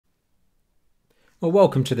Well,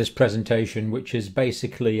 welcome to this presentation, which is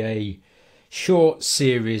basically a short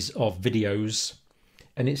series of videos,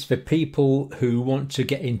 and it's for people who want to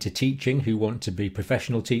get into teaching, who want to be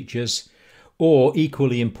professional teachers, or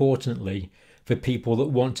equally importantly, for people that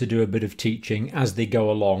want to do a bit of teaching as they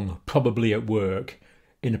go along, probably at work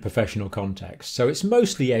in a professional context. So it's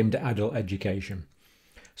mostly aimed at adult education.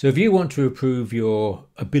 So if you want to improve your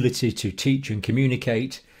ability to teach and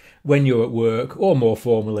communicate when you're at work or more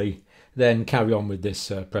formally, then carry on with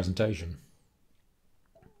this presentation.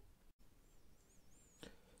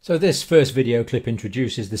 So this first video clip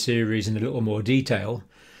introduces the series in a little more detail,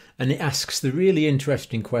 and it asks the really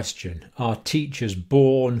interesting question: are teachers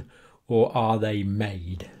born or are they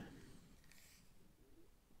made?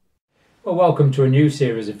 Well, welcome to a new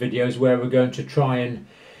series of videos where we're going to try and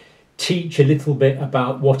teach a little bit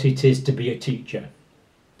about what it is to be a teacher.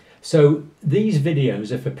 So these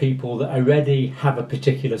videos are for people that already have a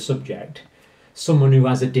particular subject, someone who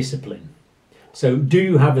has a discipline. So do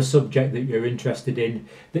you have a subject that you're interested in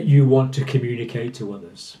that you want to communicate to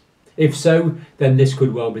others? If so, then this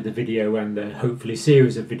could well be the video and the hopefully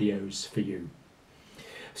series of videos for you.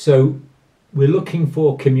 So we're looking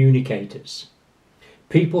for communicators,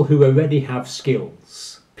 people who already have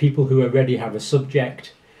skills, people who already have a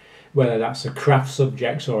subject, whether that's a craft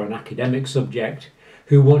subject or an academic subject,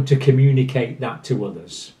 who want to communicate that to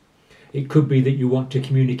others. It could be that you want to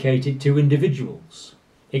communicate it to individuals.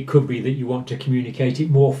 It could be that you want to communicate it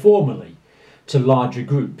more formally to larger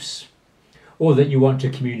groups, or that you want to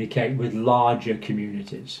communicate with larger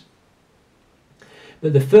communities.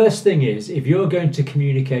 But the first thing is, if you're going to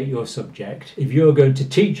communicate your subject, if you're going to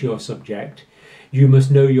teach your subject, you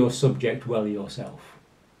must know your subject well yourself.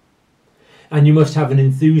 And you must have an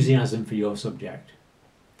enthusiasm for your subject.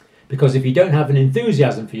 Because if you don't have an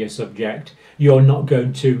enthusiasm for your subject, you're not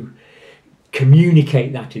going to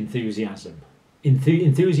communicate that enthusiasm.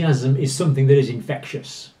 Enthusiasm is something that is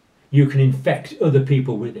infectious. You can infect other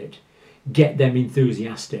people with it. Get them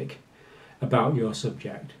enthusiastic about your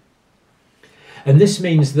subject. And this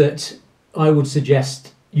means that I would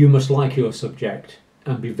suggest you must like your subject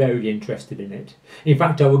and be very interested in it. In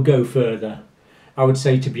fact, I would go further. I would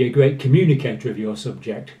say to be a great communicator of your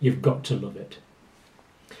subject, you've got to love it.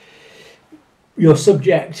 Your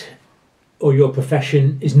subject or your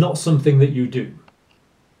profession is not something that you do.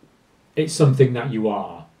 It's something that you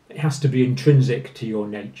are. It has to be intrinsic to your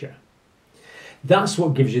nature. That's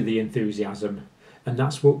what gives you the enthusiasm, and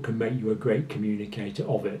that's what can make you a great communicator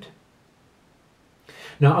of it.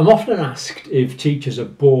 Now, I'm often asked if teachers are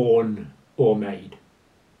born or made.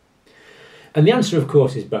 And the answer, of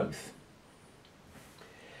course, is both.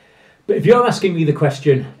 But if you're asking me the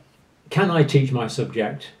question, can I teach my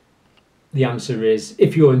subject? The answer is,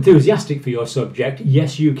 if you're enthusiastic for your subject,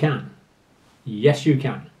 yes, you can. Yes, you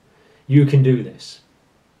can. You can do this.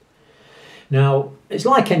 Now, it's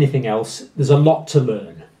like anything else, there's a lot to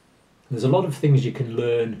learn. There's a lot of things you can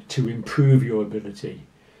learn to improve your ability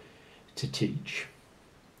to teach.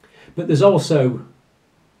 But it's also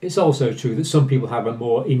true that some people have a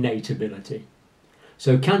more innate ability.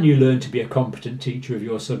 So can you learn to be a competent teacher of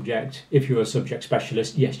your subject? If you're a subject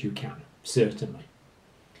specialist, yes, you can, certainly.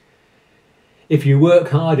 If you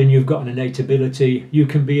work hard and you've got an innate ability, you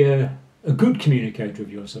can be a good communicator of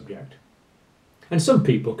your subject. And some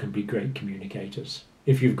people can be great communicators.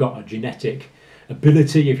 If you've got a genetic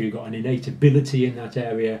ability, if you've got an innate ability in that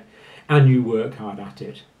area, and you work hard at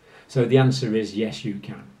it. So the answer is yes, you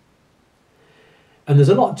can. And there's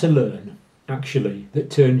a lot to learn, actually, that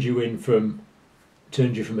turns you from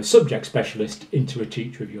a subject specialist into a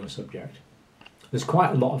teacher of your subject. There's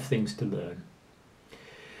quite a lot of things to learn.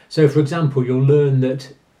 So, for example, you'll learn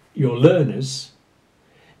that your learners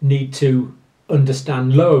need to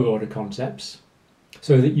understand lower order concepts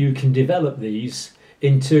so that you can develop these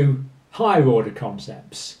into higher order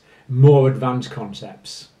concepts, more advanced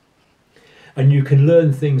concepts. And you can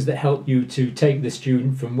learn things that help you to take the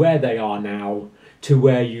student from where they are now to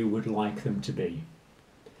where you would like them to be.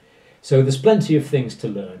 So there's plenty of things to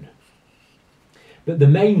learn. But the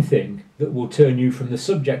main thing that will turn you from the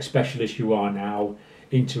subject specialist you are now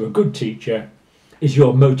into a good teacher is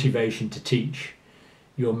your motivation to teach,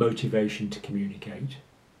 your motivation to communicate,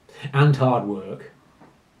 and hard work.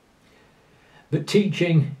 But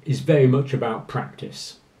teaching is very much about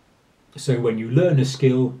practice. So when you learn a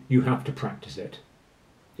skill, you have to practice it.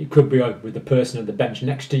 It could be with the person at the bench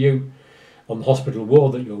next to you, on the hospital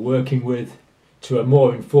ward that you're working with, to a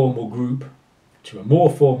more informal group, to a more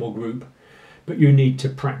formal group, but you need to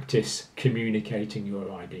practice communicating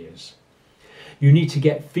your ideas. You need to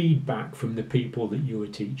get feedback from the people that you are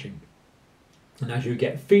teaching. And as you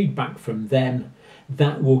get feedback from them,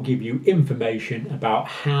 that will give you information about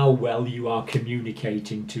how well you are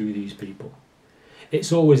communicating to these people.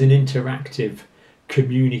 It's always an interactive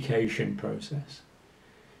communication process,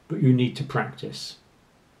 but you need to practice.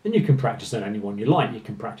 And you can practice on anyone you like. You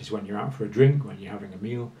can practice when you're out for a drink, when you're having a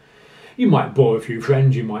meal. You might bore a few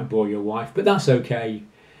friends, you might bore your wife, but that's okay.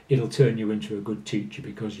 It'll turn you into a good teacher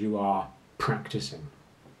because you are practicing.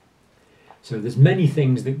 So there's many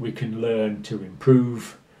things that we can learn to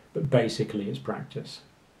improve, but basically it's practice.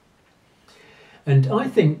 And I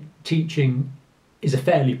think teaching is a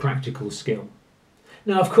fairly practical skill.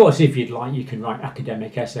 Now, of course, if you'd like, you can write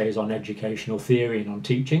academic essays on educational theory and on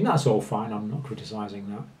teaching. That's all fine. I'm not criticising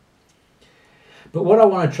that. But what I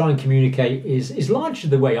want to try and communicate is largely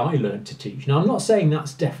the way I learned to teach. Now, I'm not saying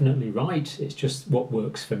that's definitely right. It's just what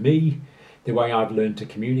works for me, the way I've learned to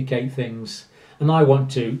communicate things. And I want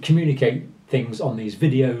to communicate things on these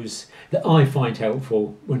videos that I find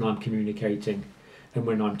helpful when I'm communicating and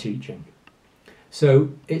when I'm teaching. So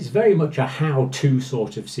it's very much a how-to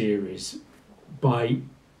sort of series by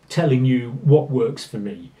telling you what works for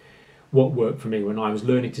me, what worked for me when I was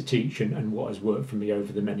learning to teach and what has worked for me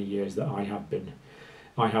over the many years that I have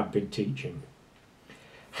been teaching.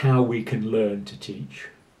 How we can learn to teach.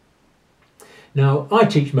 Now, I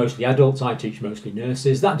teach mostly adults, I teach mostly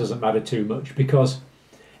nurses. That doesn't matter too much because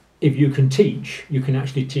if you can teach, you can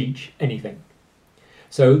actually teach anything.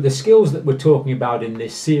 So the skills that we're talking about in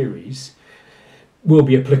this series will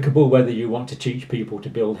be applicable whether you want to teach people to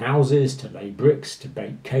build houses, to lay bricks, to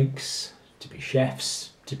bake cakes, to be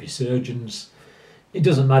chefs, to be surgeons. It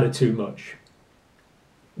doesn't matter too much.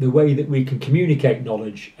 The way that we can communicate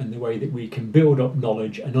knowledge and the way that we can build up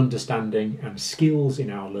knowledge and understanding and skills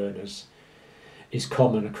in our learners is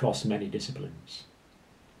common across many disciplines.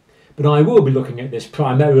 But I will be looking at this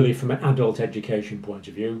primarily from an adult education point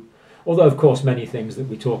of view, although of course many things that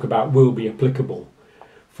we talk about will be applicable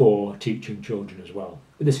for teaching children as well.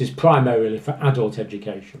 But this is primarily for adult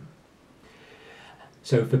education.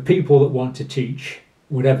 So for people that want to teach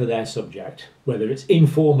whatever their subject, whether it's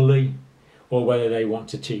informally or whether they want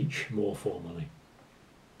to teach more formally.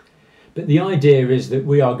 But the idea is that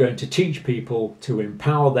we are going to teach people to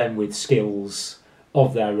empower them with skills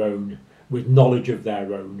of their own, with knowledge of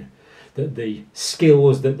their own, that the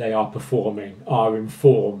skills that they are performing are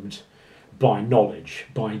informed by knowledge,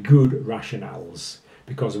 by good rationales,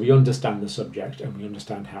 because we understand the subject and we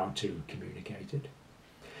understand how to communicate it.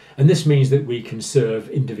 And this means that we can serve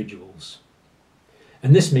individuals.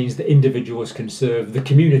 And this means that individuals can serve the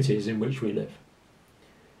communities in which we live.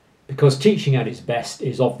 Because teaching at its best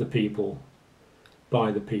is of the people,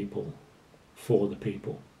 by the people, for the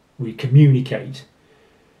people. We communicate,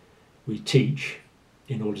 we teach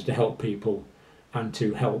in order to help people and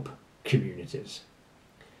to help communities.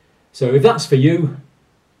 So if that's for you,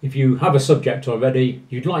 if you have a subject already,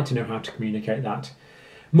 you'd like to know how to communicate that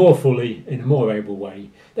more fully, in a more able way,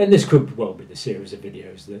 then this could well be the series of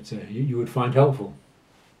videos that you would find helpful.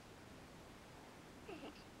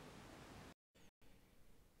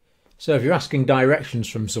 So if you're asking directions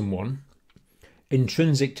from someone,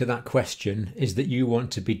 intrinsic to that question is that you want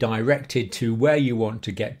to be directed to where you want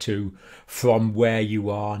to get to from where you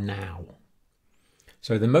are now.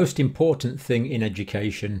 So the most important thing in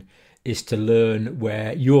education is to learn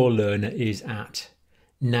where your learner is at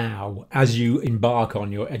now as you embark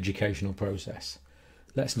on your educational process.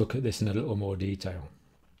 Let's look at this in a little more detail.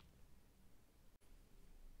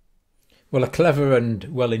 Well, a clever and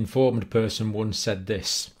well-informed person once said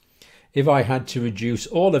this: if I had to reduce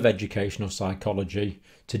all of educational psychology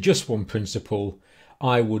to just one principle,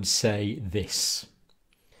 I would say this.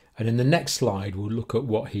 And in the next slide, we'll look at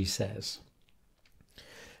what he says.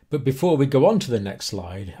 But before we go on to the next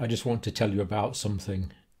slide, I just want to tell you about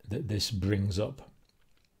something that this brings up.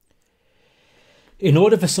 In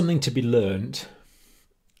order for something to be learnt,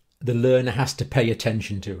 the learner has to pay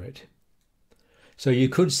attention to it. So you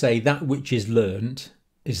could say that which is learnt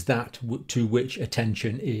is that to which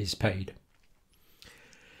attention is paid.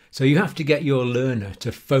 So you have to get your learner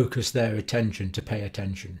to focus their attention, to pay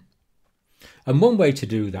attention. And one way to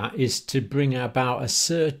do that is to bring about a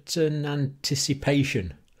certain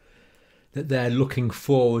anticipation that they're looking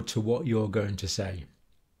forward to what you're going to say.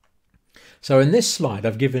 So in this slide,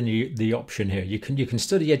 I've given you the option here. You can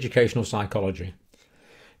study educational psychology,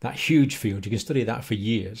 that huge field. You can study that for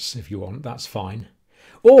years if you want, that's fine.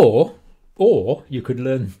 Or you could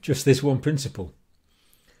learn just this one principle.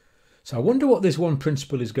 So I wonder what this one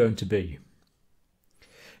principle is going to be.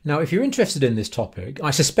 Now, if you're interested in this topic, I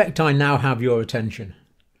suspect I now have your attention.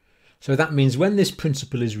 So that means when this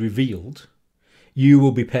principle is revealed, you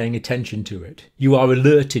will be paying attention to it. You are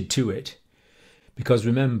alerted to it Because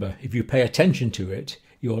remember, if you pay attention to it,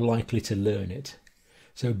 you're likely to learn it.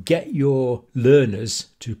 So get your learners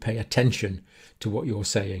to pay attention to what you're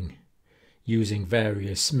saying using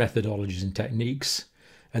various methodologies and techniques,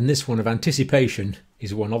 and this one of anticipation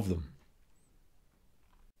is one of them.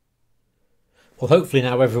 Well, hopefully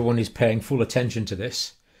now everyone is paying full attention to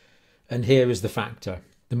this, and here is the factor.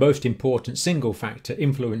 The most important single factor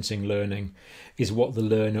influencing learning is what the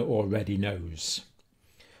learner already knows.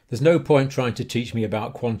 There's no point trying to teach me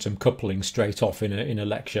about quantum coupling straight off in a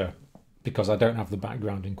lecture, because I don't have the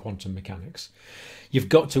background in quantum mechanics. You've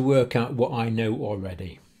got to work out what I know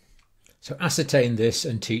already. So ascertain this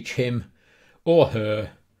and teach him or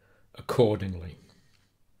her accordingly.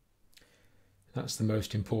 That's the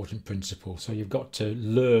most important principle. So you've got to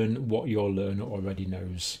learn what your learner already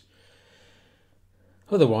knows.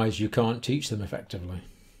 Otherwise, you can't teach them effectively.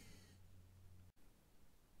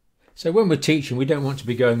 So when we're teaching, we don't want to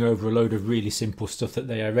be going over a load of really simple stuff that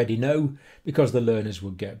they already know, because the learners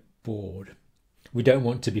will get bored. We don't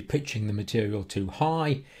want to be pitching the material too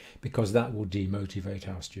high, because that will demotivate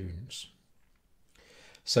our students.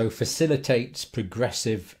 So facilitates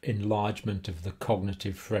progressive enlargement of the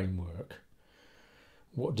cognitive framework.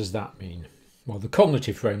 What does that mean? Well, the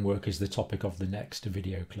cognitive framework is the topic of the next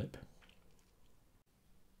video clip.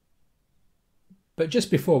 But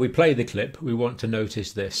just before we play the clip, we want to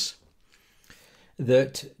notice this,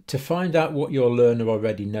 that to find out what your learner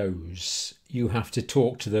already knows, you have to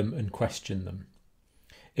talk to them and question them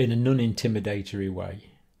in a non-intimidatory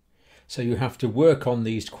way. So you have to work on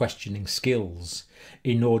these questioning skills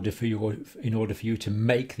in order for you to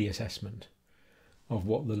make the assessment of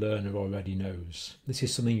what the learner already knows. This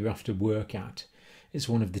is something you have to work at. It's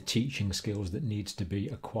one of the teaching skills that needs to be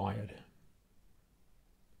acquired.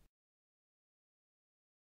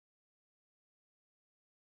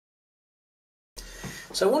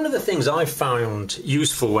 So one of the things I've found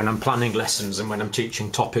useful when I'm planning lessons and when I'm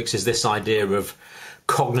teaching topics is this idea of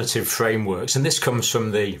cognitive frameworks. And this comes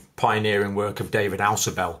from the pioneering work of David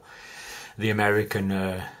Ausubel, the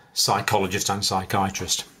American psychologist and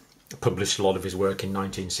psychiatrist. Published a lot of his work in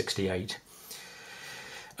 1968.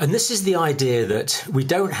 And this is the idea that we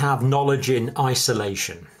don't have knowledge in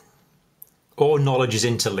isolation. All knowledge is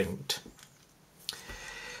interlinked.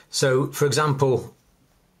 So, for example,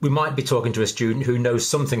 we might be talking to a student who knows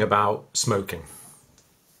something about smoking.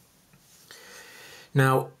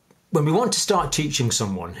 Now, when we want to start teaching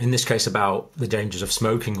someone, in this case about the dangers of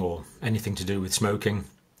smoking or anything to do with smoking,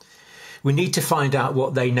 we need to find out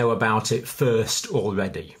what they know about it first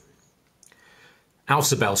already.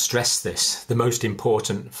 Ausubel stressed this. The most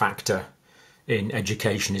important factor in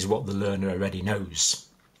education is what the learner already knows.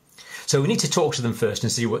 So we need to talk to them first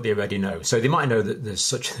and see what they already know. So they might know that there's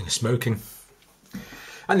such a thing as smoking,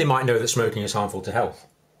 and they might know that smoking is harmful to health.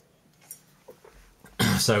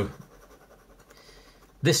 So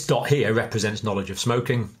this dot here represents knowledge of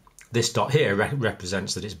smoking. This dot here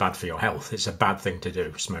represents that it's bad for your health. It's a bad thing to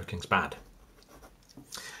do. Smoking's bad.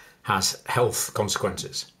 Has health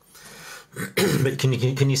consequences. But can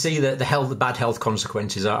you see that the bad health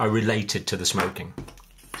consequences are related to the smoking?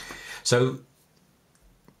 So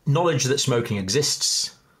knowledge that smoking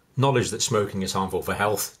exists, knowledge that smoking is harmful for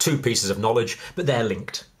health, two pieces of knowledge, but they're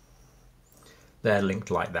linked. They're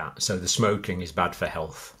linked like that. So the smoking is bad for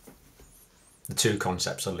health. The two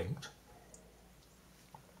concepts are linked.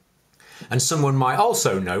 And someone might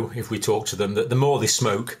also know, if we talk to them, that the more they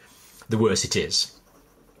smoke, the worse it is.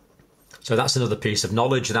 So that's another piece of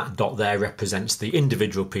knowledge. That dot there represents the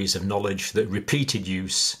individual piece of knowledge that repeated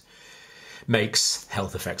use makes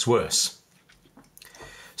health effects worse.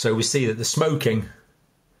 So we see that the smoking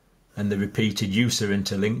and the repeated use are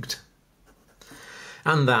interlinked,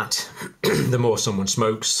 and that the more someone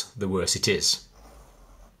smokes, the worse it is.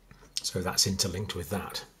 So that's interlinked with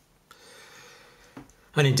that.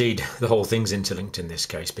 And indeed, the whole thing's interlinked in this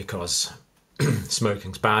case, because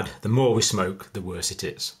smoking's bad. The more we smoke, the worse it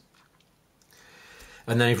is.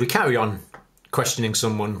 And then if we carry on questioning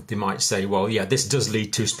someone, they might say, well, yeah, this does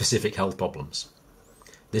lead to specific health problems.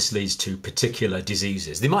 This leads to particular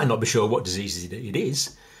diseases. They might not be sure what diseases it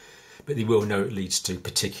is, but they will know it leads to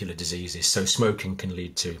particular diseases. So smoking can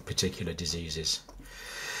lead to particular diseases.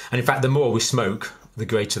 And in fact, the more we smoke, the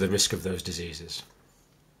greater the risk of those diseases.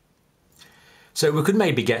 So we could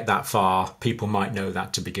maybe get that far. People might know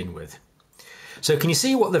that to begin with. So can you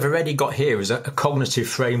see what they've already got here is a cognitive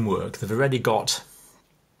framework. They've already got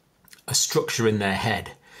a structure in their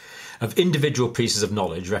head of individual pieces of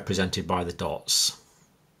knowledge represented by the dots.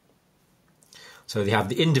 So they have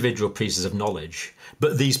the individual pieces of knowledge,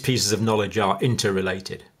 but these pieces of knowledge are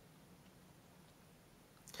interrelated.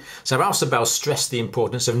 So Ausubel stressed the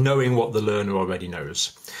importance of knowing what the learner already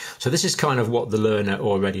knows. So this is kind of what the learner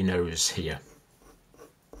already knows here.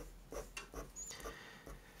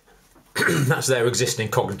 That's their existing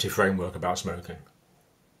cognitive framework about smoking.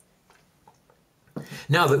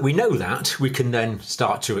 Now that we know that, we can then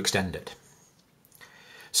start to extend it.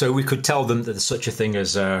 So we could tell them that there's such a thing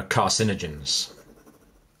as carcinogens.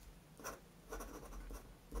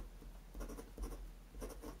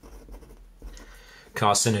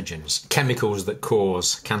 Carcinogens, chemicals that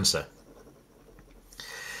cause cancer.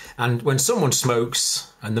 And when someone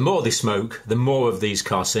smokes, and the more they smoke, the more of these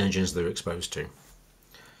carcinogens they're exposed to.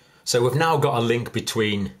 So we've now got a link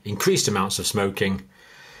between increased amounts of smoking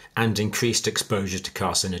and increased exposure to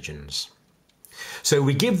carcinogens. So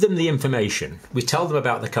we give them the information, we tell them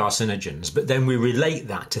about the carcinogens, but then we relate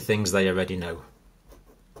that to things they already know.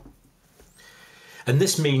 And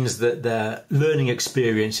this means that their learning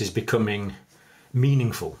experience is becoming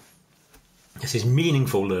meaningful. This is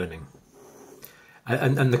meaningful learning.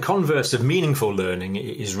 And the converse of meaningful learning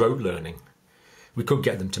is rote learning. We could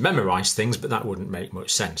get them to memorise things, but that wouldn't make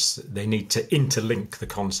much sense. They need to interlink the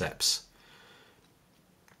concepts.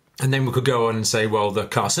 And then we could go on and say, well, the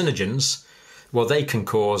carcinogens, well, they can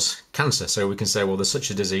cause cancer. So we can say, well, there's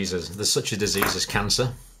such a disease as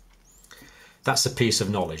cancer. That's a piece of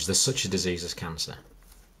knowledge. There's such a disease as cancer.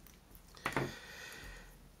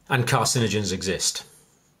 And carcinogens exist.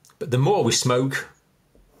 But the more we smoke,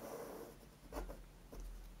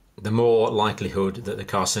 the more likelihood that the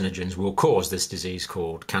carcinogens will cause this disease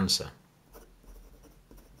called cancer.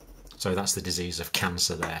 So that's the disease of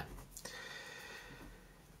cancer there.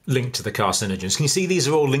 Linked to the carcinogens. Can you see these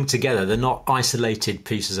are all linked together? They're not isolated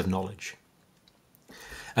pieces of knowledge.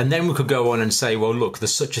 And then we could go on and say, well, look,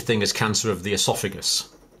 there's such a thing as cancer of the esophagus.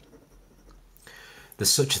 There's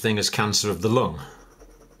such a thing as cancer of the lung.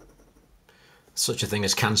 Such a thing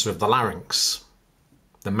as cancer of the larynx.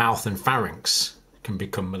 The mouth and pharynx can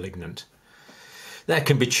become malignant. There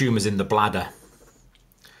can be tumours in the bladder.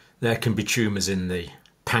 There can be tumours in the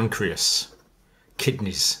pancreas,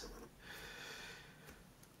 kidneys,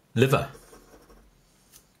 liver,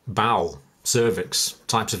 bowel, cervix,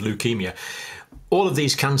 types of leukemia. All of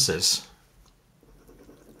these cancers,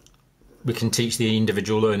 we can teach the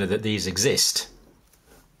individual learner that these exist,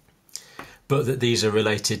 but that these are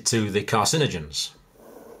related to the carcinogens.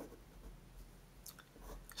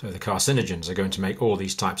 So the carcinogens are going to make all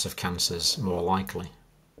these types of cancers more likely.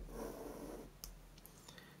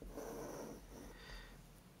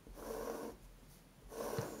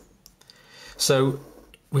 So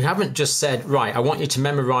we haven't just said, right, I want you to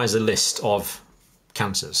memorise a list of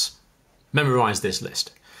cancers. Memorise this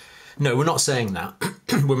list. No, we're not saying that.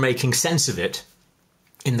 We're making sense of it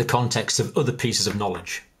in the context of other pieces of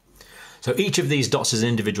knowledge. So each of these dots is an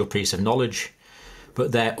individual piece of knowledge,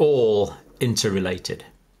 but they're all interrelated.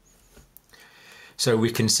 So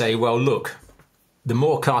we can say, well, look, the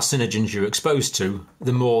more carcinogens you're exposed to,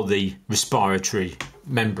 the more the respiratory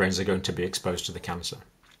membranes are going to be exposed to the cancer.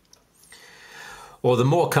 Or the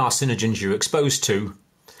more carcinogens you're exposed to,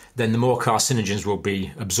 then the more carcinogens will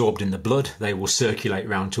be absorbed in the blood. They will circulate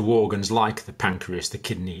around to organs like the pancreas, the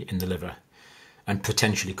kidney, and the liver, and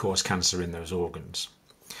potentially cause cancer in those organs.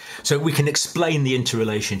 So we can explain the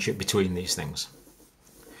interrelationship between these things.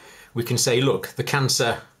 We can say, look, the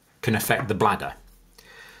cancer can affect the bladder.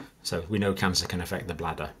 So we know cancer can affect the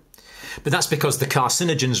bladder. But that's because the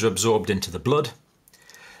carcinogens are absorbed into the blood.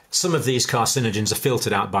 Some of these carcinogens are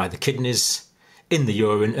filtered out by the kidneys in the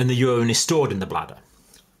urine, and the urine is stored in the bladder.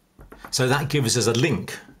 So that gives us a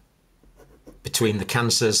link between the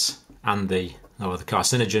cancers and the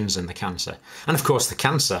carcinogens and the cancer. And of course the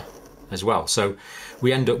cancer as well. So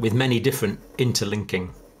we end up with many different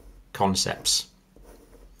interlinking concepts.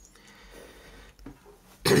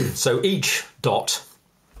 So each dot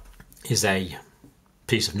is a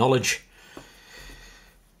piece of knowledge.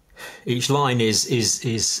 Each line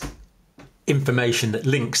is information that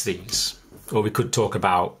links these. Or we could talk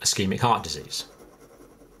about ischemic heart disease.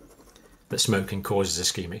 That smoking causes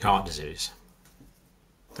ischemic heart disease.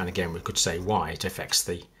 And again, we could say why.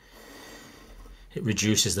 It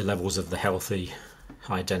reduces the levels of the healthy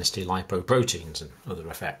high density lipoproteins and other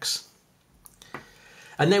effects.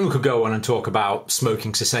 And then we could go on and talk about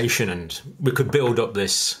smoking cessation, and we could build up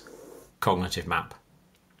this cognitive map.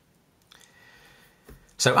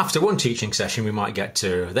 So after one teaching session, we might get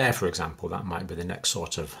to there, for example. That might be the next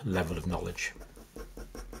sort of level of knowledge.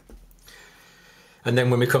 And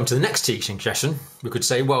then when we come to the next teaching session, we could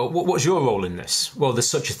say, well, what's your role in this? Well, there's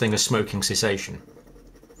such a thing as smoking cessation.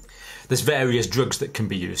 There's various drugs that can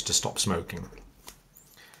be used to stop smoking.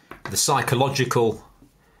 The psychological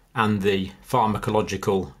and the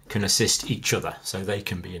pharmacological can assist each other, so they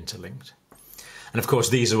can be interlinked. And of course,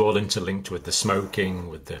 these are all interlinked with the smoking,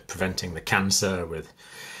 with the preventing the cancer, with...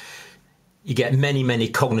 You get many, many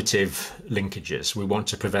cognitive linkages. We want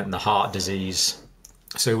to prevent the heart disease.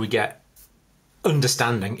 So we get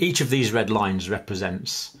understanding. Each of these red lines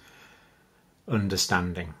represents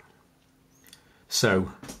understanding.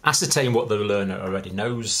 So ascertain what the learner already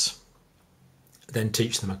knows, then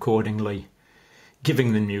teach them accordingly,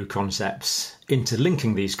 giving them new concepts,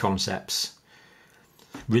 interlinking these concepts,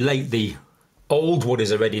 relate the old, what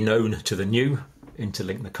is already known, to the new,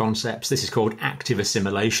 interlink the concepts. This is called active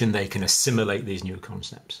assimilation. They can assimilate these new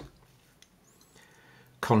concepts.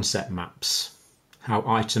 Concept maps, how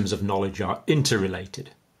items of knowledge are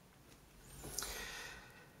interrelated.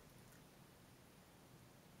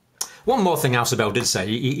 One more thing Alcibiades did say,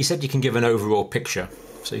 he said you can give an overall picture,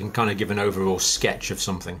 so you can kind of give an overall sketch of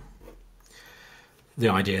something. The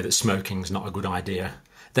idea that smoking's not a good idea.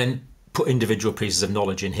 Then put individual pieces of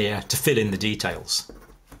knowledge in here to fill in the details.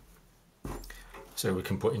 So we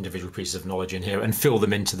can put individual pieces of knowledge in here and fill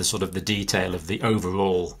them into the sort of the detail of the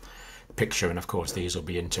overall picture, and of course these will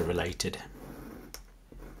be interrelated.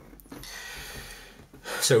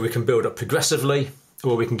 So we can build up progressively,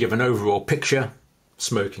 or we can give an overall picture.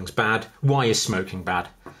 Smoking's bad. Why is smoking bad?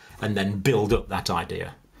 And then build up that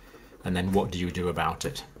idea. And then what do you do about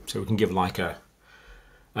it? So we can give like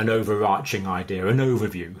an overarching idea, an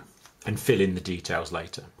overview, and fill in the details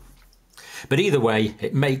later. But either way,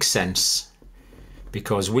 it makes sense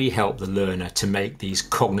because we help the learner to make these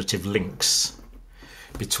cognitive links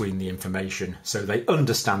between the information so they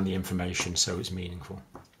understand the information, so it's meaningful.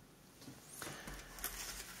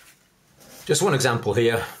 Just one example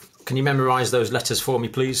here. Can you memorise those letters for me,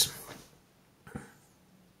 please?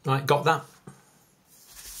 Right, got that?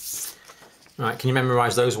 Right, can you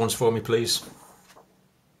memorise those ones for me, please?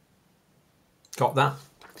 Got that?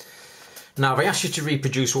 Now, if I asked you to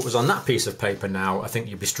reproduce what was on that piece of paper now, I think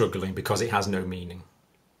you'd be struggling because it has no meaning.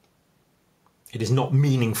 It is not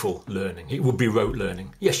meaningful learning. It would be rote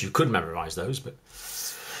learning. Yes, you could memorise those, but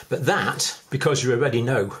that, because you already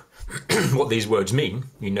know what these words mean,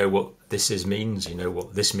 you know what this is means, you know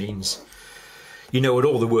what this means, you know what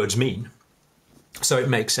all the words mean, so it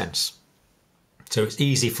makes sense. So it's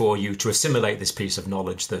easy for you to assimilate this piece of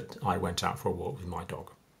knowledge that I went out for a walk with my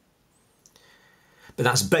dog. But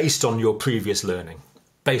that's based on your previous learning,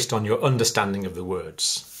 based on your understanding of the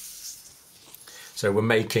words. So we're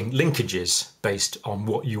making linkages based on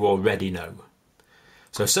what you already know.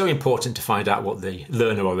 So important to find out what the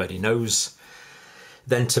learner already knows,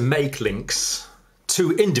 then to make links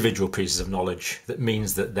to individual pieces of knowledge. That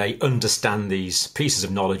means that they understand these pieces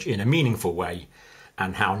of knowledge in a meaningful way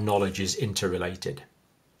and how knowledge is interrelated.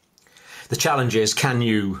 The challenge is, can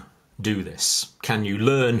you do this? Can you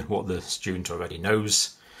learn what the student already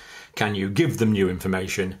knows? Can you give them new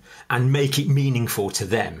information and make it meaningful to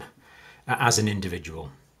them as an individual?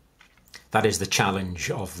 That is the challenge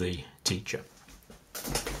of the teacher.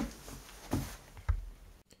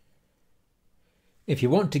 If you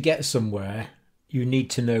want to get somewhere, you need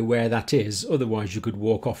to know where that is, otherwise you could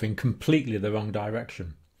walk off in completely the wrong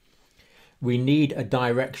direction. We need a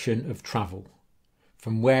direction of travel,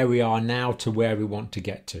 from where we are now to where we want to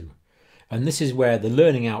get to. And this is where the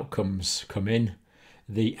learning outcomes come in,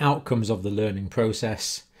 the outcomes of the learning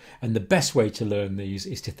process. And the best way to learn these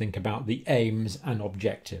is to think about the aims and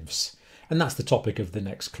objectives. And that's the topic of the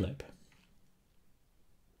next clip.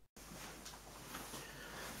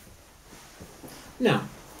 Now,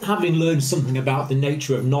 having learned something about the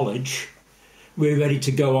nature of knowledge, we're ready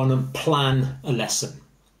to go on and plan a lesson.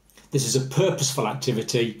 This is a purposeful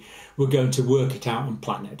activity. We're going to work it out and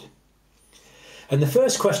plan it. And the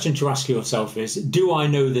first question to ask yourself is, do I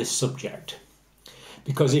know this subject?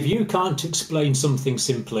 Because if you can't explain something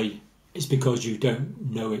simply, it's because you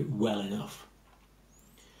don't know it well enough.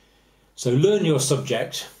 So learn your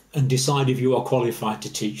subject and decide if you are qualified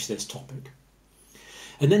to teach this topic.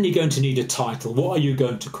 And then you're going to need a title. What are you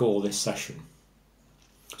going to call this session?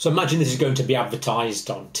 So imagine this is going to be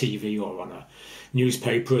advertised on TV or on a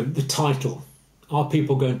newspaper. And the title, are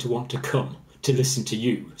people going to want to come to listen to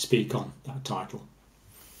you speak on that title?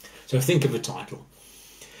 So think of a title.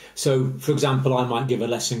 So, for example, I might give a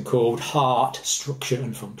lesson called Heart, Structure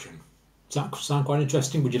and Function. Does that sound quite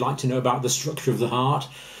interesting? Would you like to know about the structure of the heart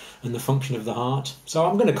and the function of the heart? So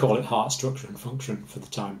I'm going to call it Heart, Structure and Function for the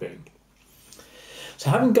time being. So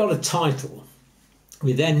having got a title,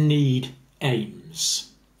 we then need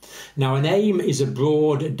aims. Now, an aim is a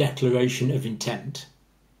broad declaration of intent.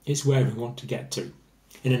 It's where we want to get to.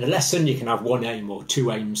 And in a lesson, you can have one aim or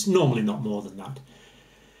two aims, normally not more than that,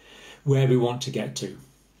 where we want to get to.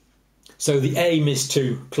 So the aim is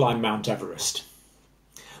to climb Mount Everest,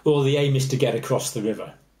 or the aim is to get across the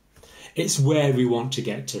river. It's where we want to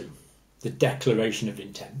get to, the declaration of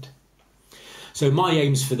intent. So my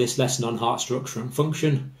aims for this lesson on heart structure and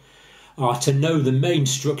function are to know the main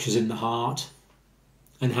structures in the heart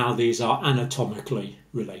and how these are anatomically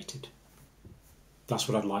related. That's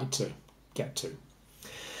what I'd like to get to.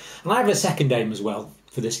 And I have a second aim as well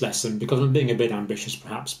for this lesson, because I'm being a bit ambitious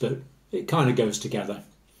perhaps, but it kind of goes together.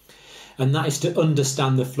 And that is to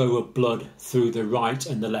understand the flow of blood through the right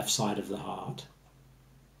and the left side of the heart.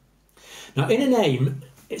 Now, in an aim,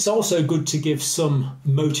 it's also good to give some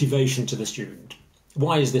motivation to the student.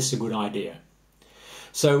 Why is this a good idea?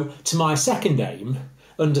 So, to my second aim,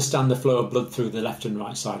 understand the flow of blood through the left and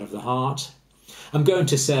right side of the heart, I'm going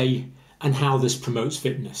to say, and how this promotes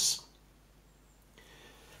fitness.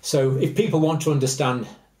 So, if people want to understand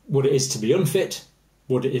what it is to be unfit,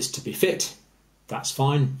 what it is to be fit, that's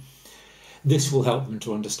fine. This will help them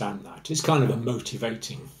to understand that. It's kind of a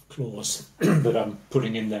motivating clause that I'm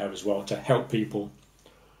putting in there as well to help people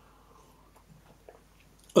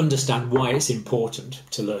understand why it's important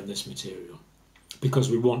to learn this material. Because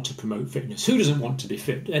we want to promote fitness. Who doesn't want to be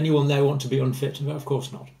fit? Anyone there want to be unfit? Of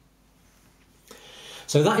course not.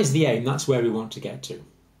 So that is the aim. That's where we want to get to.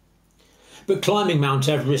 But climbing Mount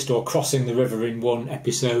Everest or crossing the river in one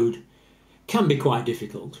episode can be quite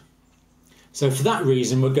difficult. So for that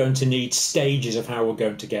reason, we're going to need stages of how we're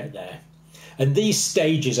going to get there. And these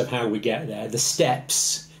stages of how we get there, the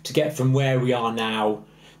steps to get from where we are now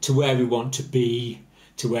to where we want to be,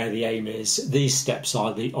 to where the aim is, these steps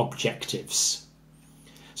are the objectives.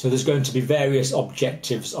 So there's going to be various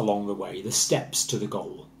objectives along the way, the steps to the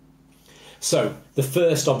goal. So the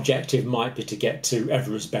first objective might be to get to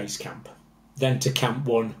Everest Base Camp, then to Camp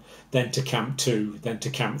 1, then to Camp 2, then to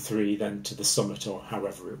Camp 3, then to the summit, or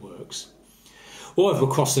however it works. Or if we're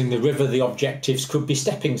crossing the river, the objectives could be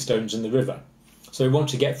stepping stones in the river. So we want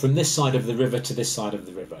to get from this side of the river to this side of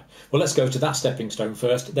the river. Well, let's go to that stepping stone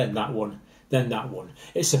first, then that one, then that one.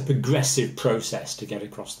 It's a progressive process to get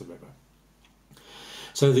across the river.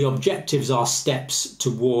 So the objectives are steps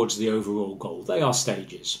towards the overall goal. They are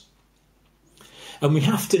stages. And we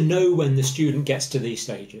have to know when the student gets to these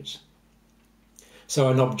stages. So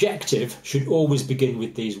an objective should always begin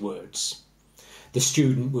with these words. The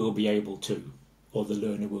student will be able to, or the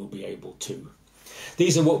learner will be able to.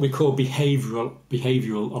 These are what we call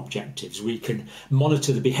behavioural objectives. We can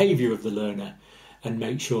monitor the behaviour of the learner and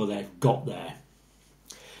make sure they've got there.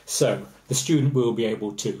 So the student will be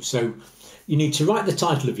able to. So you need to write the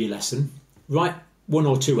title of your lesson, write 1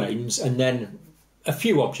 or 2 aims, and then a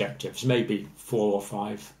few objectives, maybe 4 or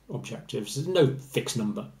 5 objectives. There's no fixed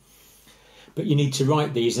number. But you need to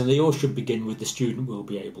write these, and they all should begin with the student will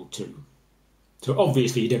be able to. So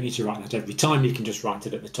obviously you don't need to write that every time. You can just write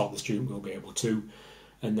it at the top, the student will be able to,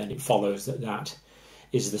 and then it follows that that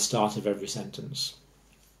is the start of every sentence.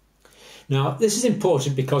 Now, this is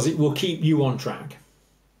important because it will keep you on track.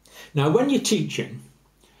 Now, when you're teaching,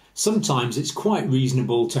 sometimes it's quite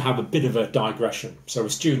reasonable to have a bit of a digression. So a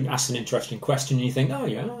student asks an interesting question and you think, oh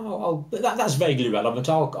yeah, that's vaguely relevant,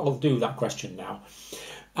 I'll do that question now,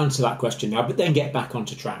 answer that question now, but then get back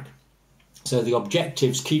onto track. So the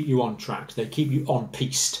objectives keep you on track, they keep you on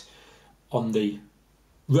piste, on the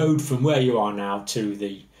road from where you are now to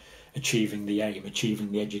the achieving the aim,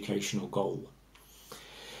 achieving the educational goal.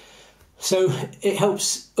 So it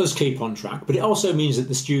helps us keep on track, but it also means that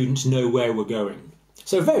the students know where we're going.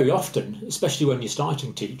 So very often, especially when you're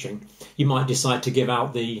starting teaching, you might decide to give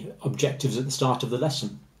out the objectives at the start of the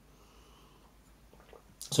lesson.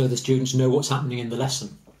 So the students know what's happening in the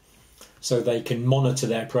lesson. So they can monitor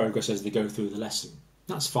their progress as they go through the lesson.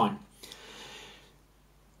 That's fine.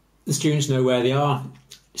 The students know where they are.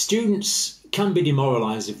 Students can be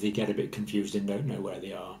demoralised if they get a bit confused and don't know where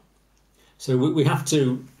they are. So we have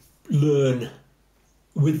to learn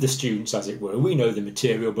with the students, as it were. We know the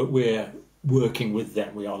material, but we're working with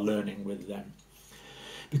them. We are learning with them.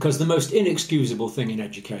 Because the most inexcusable thing in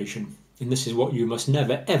education, and this is what you must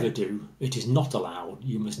never ever do, it is not allowed,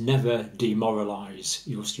 you must never demoralise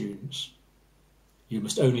your students. You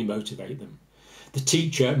must only motivate them. The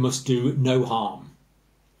teacher must do no harm.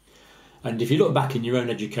 And if you look back in your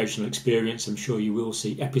own educational experience, I'm sure you will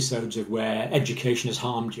see episodes of where education has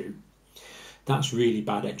harmed you. That's really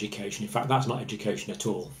bad education. In fact, that's not education at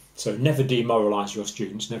all. So never demoralise your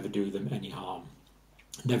students, never do them any harm.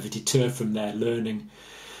 Never deter from their learning,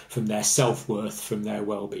 from their self-worth, from their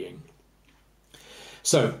well-being.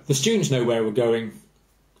 So the students know where we're going,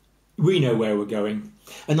 we know where we're going,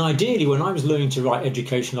 and ideally when I was learning to write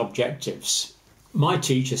educational objectives, my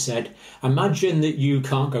teacher said, imagine that you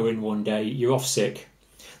can't go in one day, you're off sick,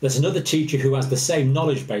 There's another teacher who has the same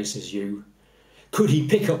knowledge base as you. Could he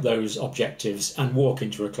pick up those objectives and walk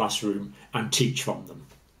into a classroom and teach from them?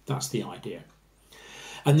 That's the idea.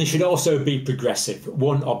 And they should also be progressive.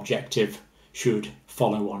 One objective should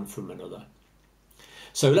follow on from another.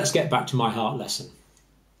 So let's get back to my heart lesson.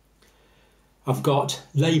 I've got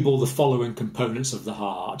label the following components of the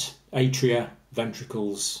heart: atria,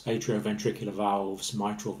 ventricles, atrioventricular valves,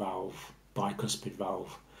 mitral valve, bicuspid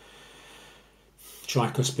valve,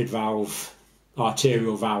 tricuspid valve,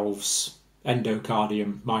 arterial valves,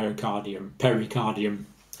 endocardium, myocardium, pericardium.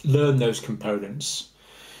 Learn those components,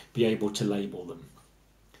 be able to label them.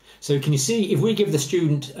 So can you see, if we give the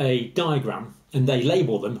student a diagram and they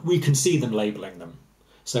label them, we can see them labelling them.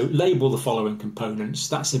 So label the following components.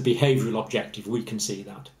 That's a behavioural objective. We can see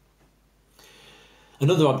that.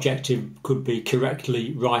 Another objective could be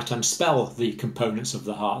correctly write and spell the components of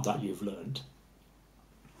the heart that you've learned.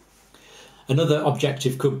 Another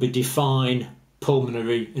objective could be define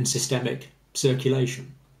pulmonary and systemic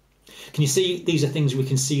circulation. Can you see, these are things we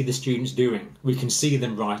can see the students doing. We can see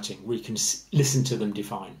them writing. We can listen to them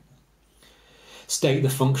define. State the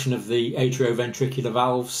function of the atrioventricular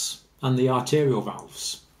valves and the arterial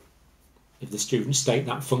valves. If the students state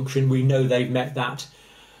that function, we know they've met that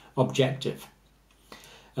objective.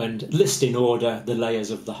 And list in order the layers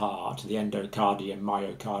of the heart: the endocardium,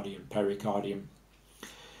 myocardium, pericardium.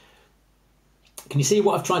 Can you see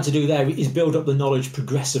what I've tried to do there is build up the knowledge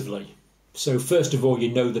progressively. So first of all, you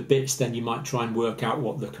know the bits, then you might try and work out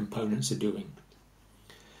what the components are doing.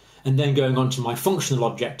 And then going on to my functional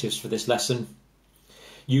objectives for this lesson,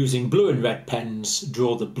 using blue and red pens,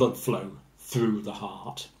 draw the blood flow through the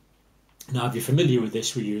heart. Now, if you're familiar with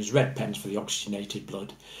this, we use red pens for the oxygenated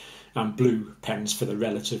blood and blue pens for the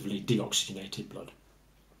relatively deoxygenated blood.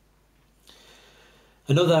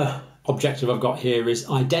 Another objective I've got here is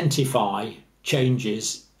identify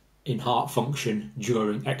changes in heart function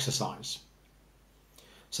during exercise.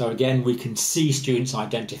 So again, we can see students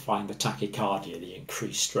identifying the tachycardia, the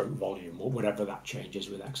increased stroke volume, or whatever that changes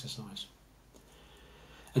with exercise.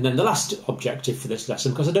 And then the last objective for this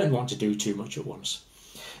lesson, because I don't want to do too much at once,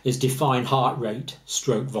 is define heart rate,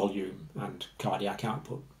 stroke volume and cardiac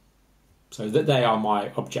output. So that they are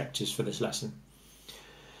my objectives for this lesson.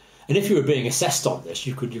 And if you were being assessed on this,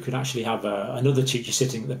 you could actually have another teacher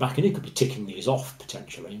sitting at the back and he could be ticking these off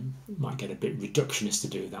potentially. You might get a bit reductionist to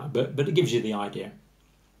do that, but it gives you the idea.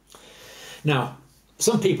 Now,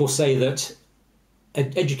 some people say that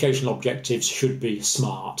educational objectives should be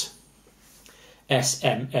SMART,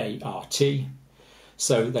 S-M-A-R-T.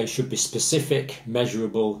 So they should be specific,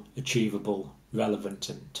 measurable, achievable, relevant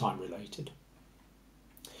and time-related.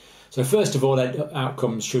 So first of all,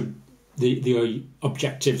 outcomes should, the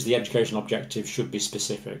objectives, the educational objectives should be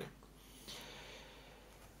specific.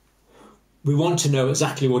 We want to know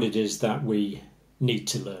exactly what it is that we need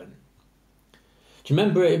to learn. Do you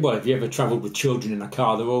remember, well, if you ever travelled with children in a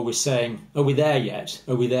car, they're always saying, are we there yet?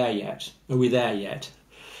 Are we there yet? Are we there yet?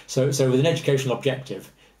 So with an educational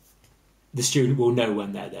objective, the student will know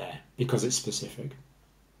when they're there because it's specific.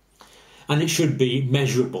 And it should be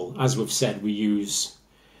measurable. As we've said, we use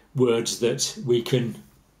words that we can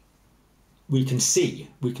see.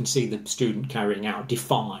 We can see the student carrying out: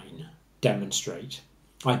 define, demonstrate,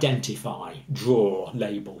 identify, draw,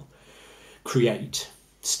 label, create,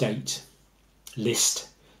 state, list,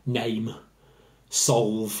 name,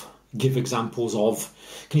 solve, give examples of.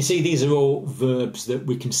 Can you see these are all verbs that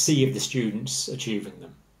we can see of the students achieving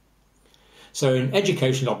them? So in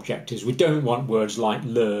educational objectives, we don't want words like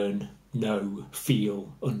learn, know,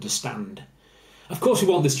 feel, understand. Of course we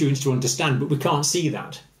want the students to understand, but we can't see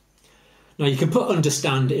that. Now you can put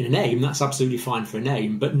understand in a name, that's absolutely fine for a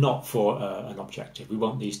name, but not for an objective. We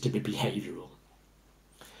want these to be behavioural.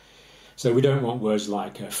 So we don't want words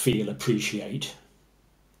like feel, appreciate,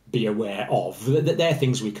 be aware of. They're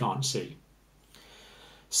things we can't see.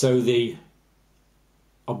 So the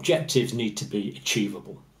objectives need to be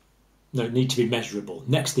achievable. No, need to be measurable.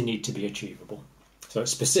 Next, they need to be achievable. So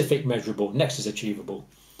it's specific, measurable. Next is achievable.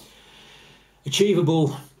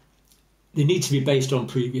 Achievable, they need to be based on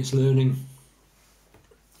previous learning,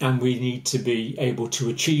 and we need to be able to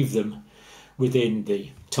achieve them within the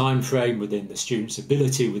time frame, within the student's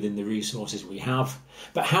ability, within the resources we have.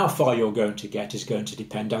 But how far you're going to get is going to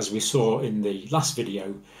depend, as we saw in the last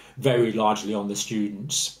video, very largely on the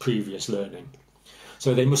student's previous learning.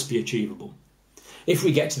 So they must be achievable. If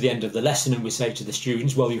we get to the end of the lesson and we say to the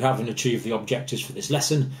students, well, you haven't achieved the objectives for this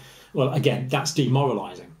lesson, well, again, that's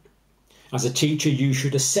demoralising. As a teacher, you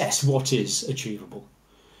should assess what is achievable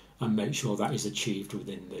and make sure that is achieved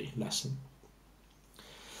within the lesson.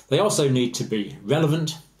 They also need to be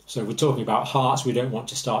relevant, So we're talking about hearts, we don't want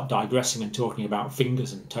to start digressing and talking about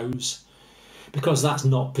fingers and toes, because that's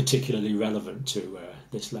not particularly relevant to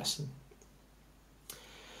this lesson.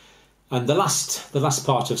 And the last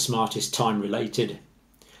part of SMART is time related.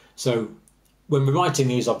 So when we're writing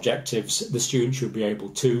these objectives, the student should be able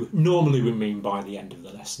to, normally we mean by the end of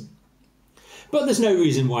the lesson. But there's no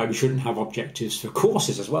reason why we shouldn't have objectives for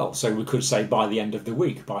courses as well. So we could say by the end of the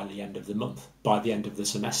week, by the end of the month, by the end of the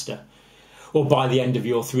semester, or by the end of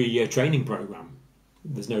your 3-year training programme.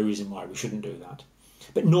 There's no reason why we shouldn't do that.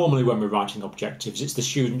 But normally when we're writing objectives, it's the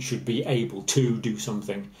student should be able to do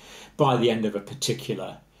something by the end of a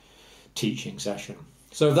particular teaching session.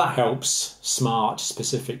 So if that helps, SMART,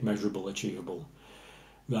 specific, measurable, achievable,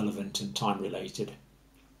 relevant and time related.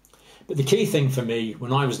 But the key thing for me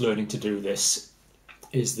when I was learning to do this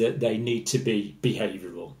is that they need to be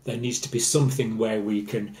behavioural. There needs to be something where we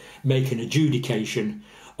can make an adjudication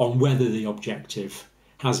on whether the objective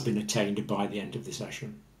has been attained by the end of the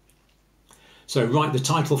session. So write the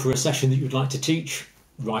title for a session that you'd like to teach,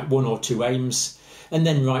 write 1 or 2 aims, and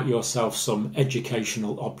then write yourself some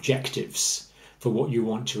educational objectives for what you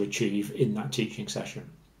want to achieve in that teaching session.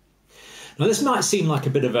 Now this might seem like a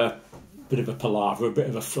bit of a palaver, a bit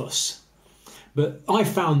of a fuss, but I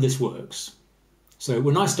found this works. So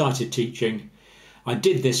when I started teaching, I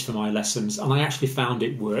did this for my lessons and I actually found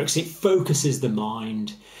it works. It focuses the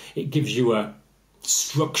mind, it gives you a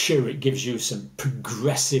structure, it gives you some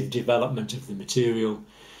progressive development of the material,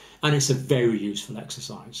 and it's a very useful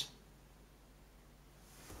exercise.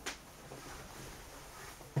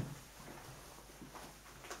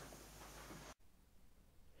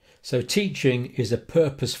 So teaching is a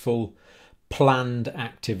purposeful, planned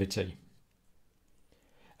activity.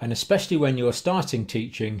 And especially when you're starting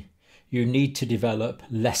teaching, you need to develop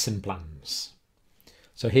lesson plans.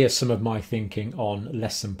 So here's some of my thinking on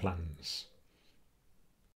lesson plans.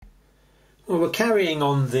 Well, we're carrying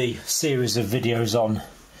on the series of videos on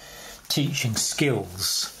teaching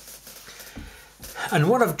skills. And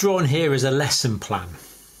what I've drawn here is a lesson plan.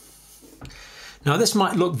 Now this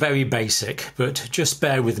might look very basic, but just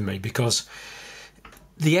bear with me, because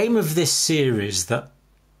the aim of this series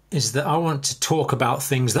is that I want to talk about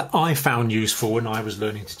things that I found useful when I was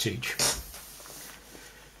learning to teach.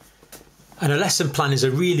 And a lesson plan is a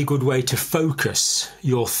really good way to focus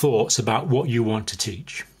your thoughts about what you want to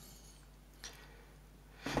teach.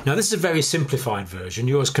 Now this is a very simplified version.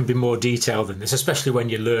 Yours can be more detailed than this, especially when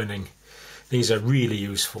you're learning. These are really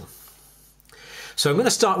useful. So I'm going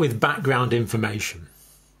to start with background information.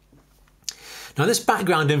 Now this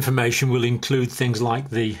background information will include things like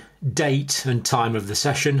the date and time of the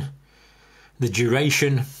session, the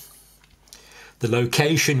duration, the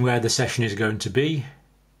location where the session is going to be,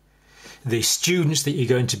 the students that you're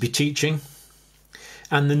going to be teaching,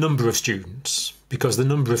 and the number of students, because the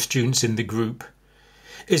number of students in the group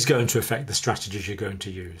is going to affect the strategies you're going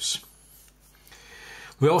to use.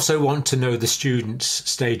 We also want to know the students'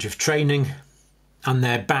 stage of training and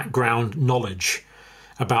their background knowledge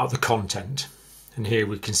about the content. And here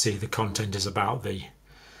we can see the content is about the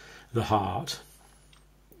heart.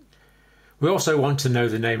 We also want to know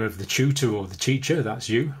the name of the tutor or the teacher, that's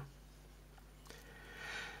you.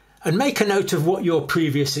 And make a note of what your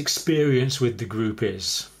previous experience with the group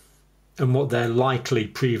is and what their likely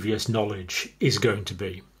previous knowledge is going to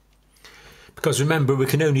be. Because remember, we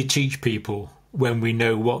can only teach people when we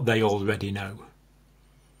know what they already know.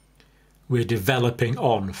 We're developing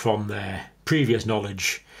on from their previous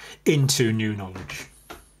knowledge into new knowledge.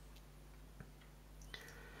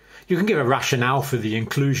 You can give a rationale for the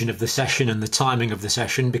inclusion of the session and the timing of the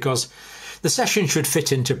session, because the session should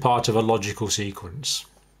fit into part of a logical sequence.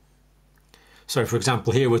 So for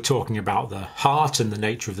example, here we're talking about the heart and the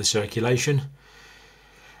nature of the circulation.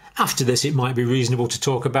 After this, it might be reasonable to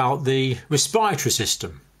talk about the respiratory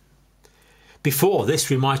system. Before this,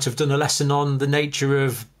 we might have done a lesson on the nature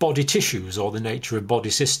of body tissues or the nature of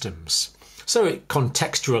body systems. So it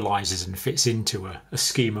contextualises and fits into a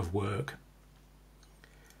scheme of work.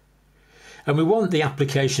 And we want the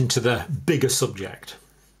application to the bigger subject.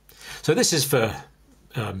 So this is for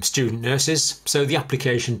student nurses, so the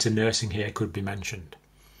application to nursing here could be mentioned.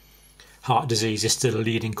 Heart disease is still a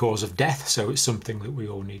leading cause of death, so it's something that we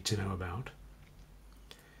all need to know about.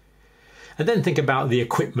 And then think about the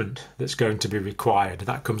equipment that's going to be required.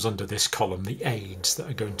 That comes under this column, the aids that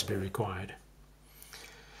are going to be required.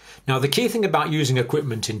 Now the key thing about using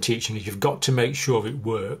equipment in teaching is you've got to make sure it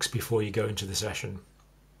works before you go into the session.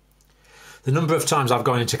 The number of times I've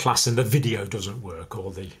gone into class and the video doesn't work,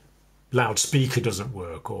 or the loudspeaker doesn't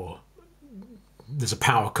work, or there's a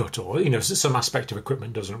power cut, or some aspect of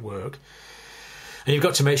equipment doesn't work. And you've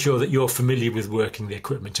got to make sure that you're familiar with working the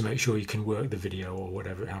equipment to make sure you can work the video or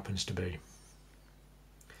whatever it happens to be.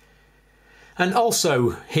 And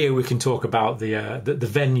also here we can talk about the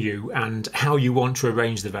venue and how you want to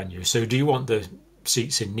arrange the venue. So do you want the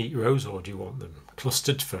seats in neat rows or do you want them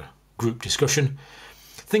clustered for group discussion?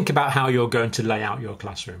 Think about how you're going to lay out your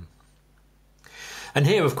classroom. And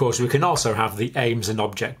here, of course, we can also have the aims and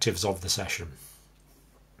objectives of the session.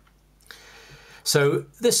 So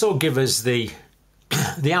this will give us the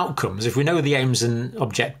outcomes. If we know the aims and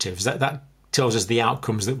objectives, that tells us the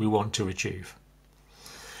outcomes that we want to achieve.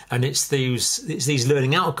 And it's these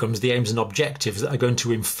learning outcomes, the aims and objectives, that are going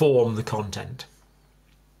to inform the content.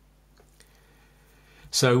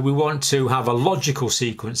 So we want to have a logical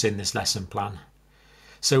sequence in this lesson plan.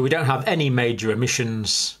 So we don't have any major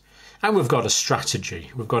omissions, and we've got a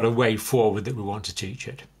strategy. We've got a way forward that we want to teach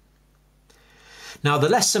it. Now, the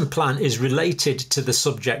lesson plan is related to the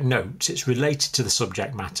subject notes. It's related to the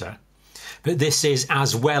subject matter, but this is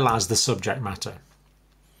as well as the subject matter.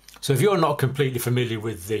 So if you're not completely familiar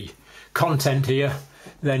with the content here,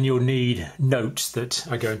 then you'll need notes that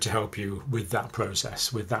are going to help you with that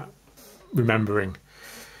process, with that remembering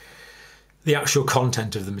the actual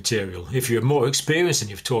content of the material. If you're more experienced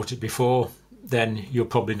and you've taught it before, then you'll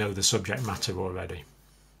probably know the subject matter already.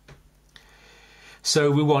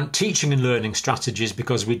 So we want teaching and learning strategies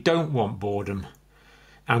because we don't want boredom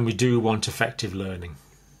and we do want effective learning.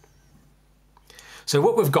 So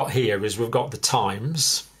what we've got here is we've got the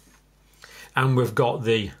times and we've got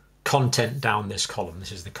the content down this column.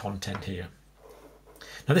 This is the content here.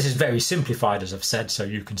 Now this is very simplified, as I've said, so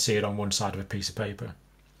you can see it on one side of a piece of paper.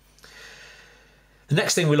 The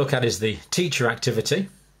next thing we look at is the teacher activity.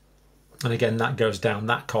 And again, that goes down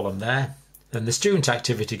that column there. And the student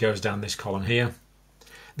activity goes down this column here.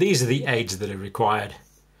 These are the aids that are required.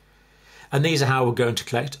 And these are how we're going to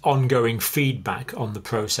collect ongoing feedback on the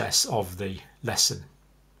process of the lesson.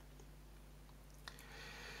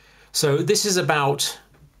 So this is about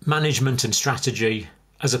management and strategy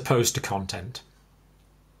as opposed to content.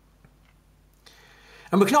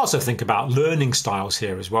 And we can also think about learning styles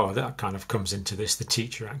here as well. That kind of comes into this, the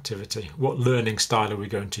teacher activity. What learning style are we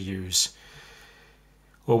going to use?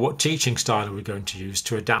 Or what teaching style are we going to use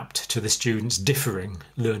to adapt to the students' differing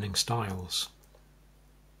learning styles?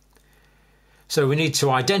 So we need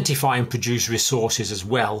to identify and produce resources as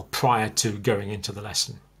well prior to going into the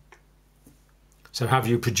lesson. So have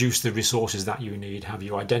you produced the resources that you need? Have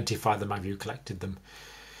you identified them? Have you collected them?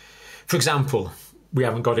 For example, we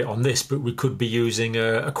haven't got it on this, but we could be using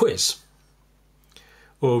a quiz.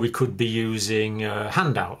 Or we could be using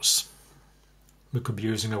handouts. We could be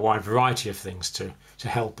using a wide variety of things to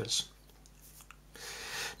help us.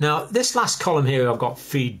 Now, this last column here, I've got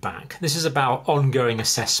feedback. This is about ongoing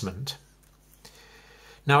assessment.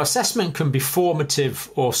 Now, assessment can be formative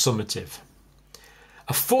or summative.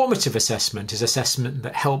 A formative assessment is assessment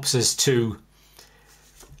that helps us to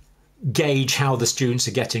gauge how the students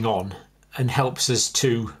are getting on and helps us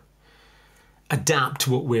to adapt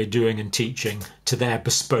what we're doing and teaching to their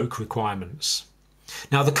bespoke requirements.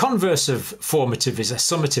 Now, the converse of formative is a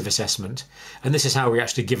summative assessment, and this is how we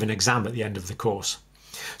actually give an exam at the end of the course.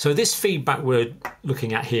 So this feedback we're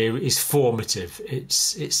looking at here is formative.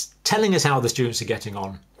 It's telling us how the students are getting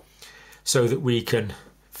on so that we can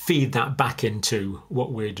feed that back into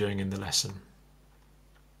what we're doing in the lesson.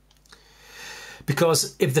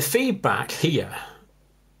 Because if the feedback here,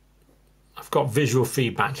 I've got visual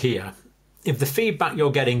feedback here, if the feedback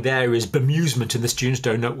you're getting there is bemusement and the students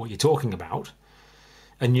don't know what you're talking about,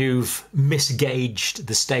 and you've misgauged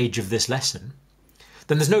the stage of this lesson,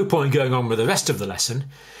 then there's no point going on with the rest of the lesson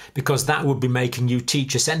because that would be making you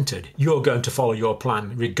teacher-centred. You're going to follow your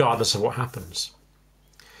plan regardless of what happens.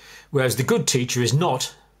 Whereas the good teacher is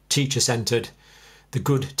not teacher-centred, the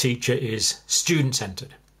good teacher is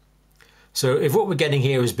student-centred. So if what we're getting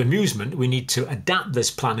here is bemusement, we need to adapt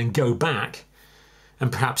this plan and go back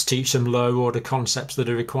and perhaps teach some lower order concepts that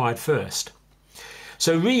are required first.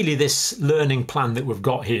 So really this learning plan that we've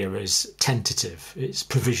got here is tentative, it's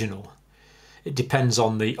provisional. It depends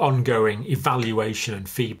on the ongoing evaluation and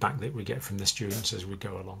feedback that we get from the students as we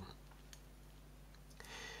go along.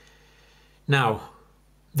 Now,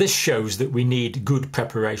 this shows that we need good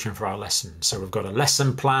preparation for our lesson. So we've got a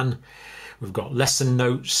lesson plan, we've got lesson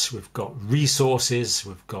notes, we've got resources,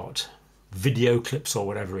 we've got video clips or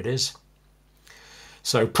whatever it is.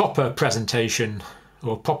 So proper presentation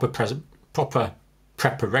or proper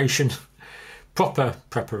preparation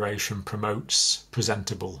promotes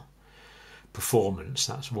presentable performance.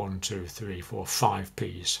 That's 1, 2, 3, 4, 5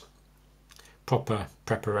 P's. Proper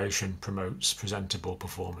preparation promotes presentable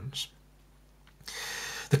performance.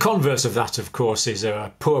 The converse of that, of course, is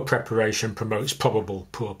poor preparation promotes probable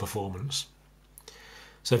poor performance.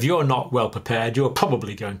 So if you're not well prepared, you're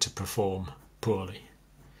probably going to perform poorly.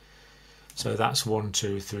 So that's 1,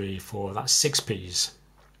 2, 3, 4, that's 6 P's.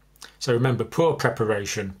 So remember, poor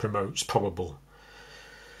preparation promotes probable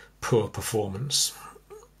poor performance.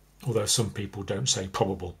 Although some people don't say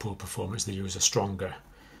probable poor performance, they use a stronger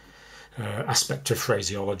aspect of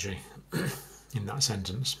phraseology in that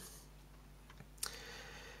sentence.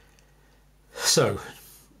 So,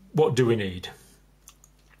 what do we need?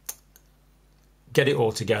 Get it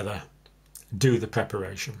all together, do the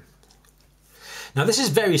preparation. Now this is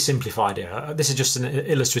very simplified here, this is just an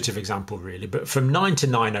illustrative example really, but from 9 to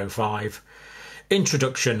 9:05,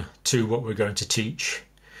 introduction to what we're going to teach.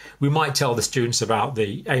 We might tell the students about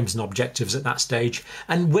the aims and objectives at that stage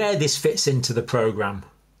and where this fits into the programme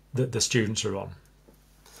that the students are on.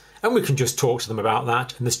 And we can just talk to them about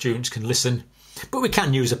that and the students can listen, but we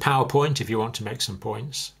can use a PowerPoint if you want to make some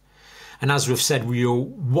points. And as we've said, we are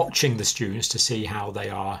watching the students to see how they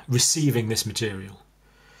are receiving this material,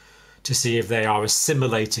 to see if they are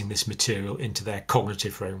assimilating this material into their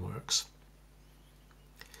cognitive frameworks.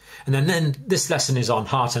 And then this lesson is on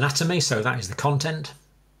heart anatomy, so that is the content.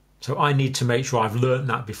 So I need to make sure I've learnt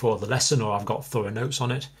that before the lesson or I've got thorough notes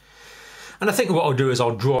on it. And I think what I'll do is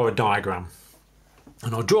I'll draw a diagram.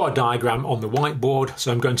 And I'll draw a diagram on the whiteboard,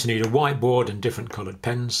 so I'm going to need a whiteboard and different coloured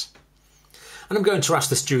pens. And I'm going to ask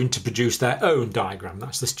the student to produce their own diagram.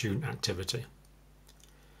 That's the student activity.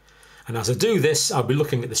 And as I do this, I'll be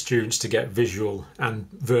looking at the students to get visual and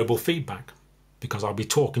verbal feedback, because I'll be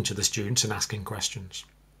talking to the students and asking questions.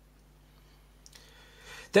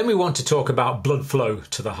 Then we want to talk about blood flow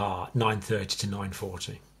to the heart, 9:30 to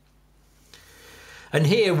 9:40. And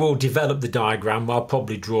here we'll develop the diagram. I'll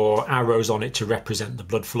probably draw arrows on it to represent the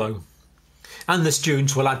blood flow. And the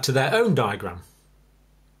students will add to their own diagram.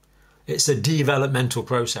 It's a developmental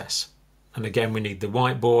process. And again, we need the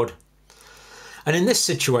whiteboard. And in this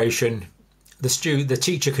situation, the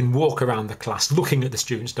teacher can walk around the class looking at the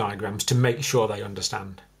students' diagrams to make sure they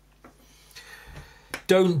understand.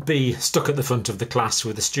 Don't be stuck at the front of the class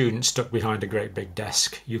with the students stuck behind a great big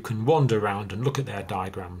desk. You can wander around and look at their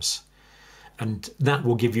diagrams. And that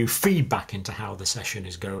will give you feedback into how the session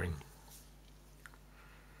is going.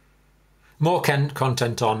 More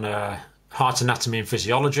content on heart anatomy and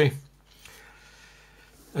physiology.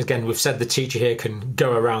 Again, we've said the teacher here can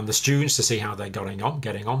go around the students to see how they're getting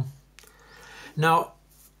on. Now,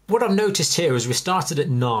 what I've noticed here is we started at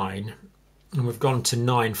 9 and we've gone to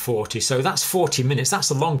 9:40. So that's 40 minutes.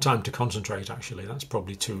 That's a long time to concentrate, actually. That's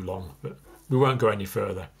probably too long, but we won't go any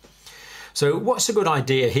further. So what's a good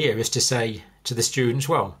idea here is to say to the students,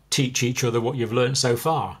 well, teach each other what you've learned so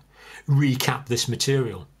far. Recap this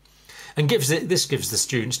material. And this gives the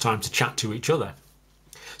students time to chat to each other.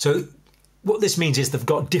 So what this means is they've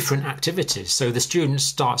got different activities. So the student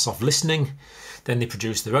starts off listening, then they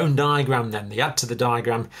produce their own diagram, then they add to the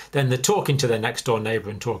diagram, then they're talking to their next door neighbour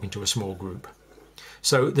and talking to a small group.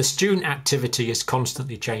 So the student activity is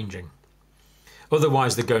constantly changing.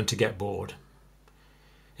 Otherwise they're going to get bored.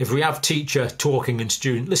 If we have teacher talking and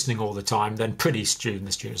student listening all the time, then the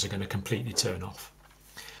students are going to completely turn off.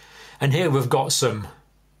 And here we've got some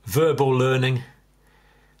verbal learning.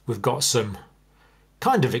 We've got some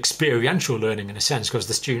kind of experiential learning in a sense, because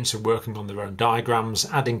the students are working on their own diagrams,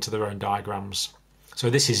 adding to their own diagrams. So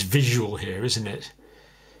this is visual here, isn't it?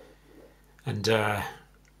 And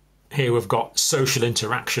here we've got social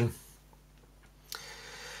interaction.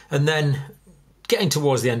 And then getting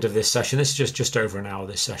towards the end of this session, this is just over an hour,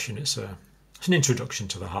 this session. It's an introduction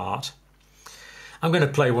to the heart. I'm going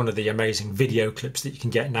to play one of the amazing video clips that you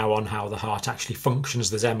can get now on how the heart actually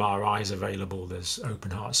functions. There's MRIs available, there's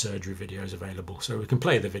open heart surgery videos available, so we can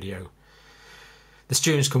play the video. The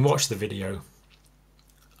students can watch the video.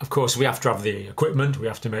 Of course, we have to have the equipment, we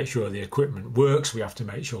have to make sure the equipment works, we have to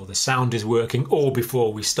make sure the sound is working all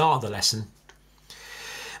before we start the lesson.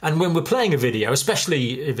 And when we're playing a video,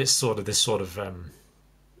 especially if it's this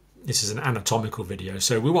is an anatomical video,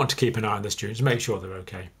 so we want to keep an eye on the students, make sure they're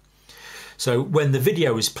okay. So when the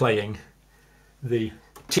video is playing, the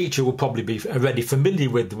teacher will probably be already familiar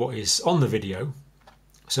with what is on the video,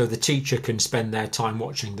 so the teacher can spend their time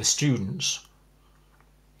watching the students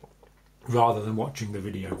rather than watching the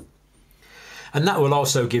video. And that will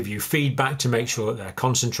also give you feedback to make sure that they're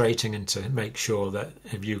concentrating and to make sure that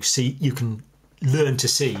if you can learn to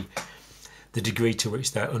see the degree to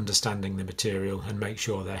which they're understanding the material and make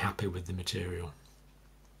sure they're happy with the material.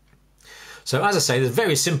 So as I say, there's a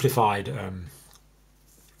very simplified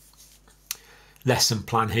lesson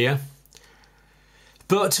plan here.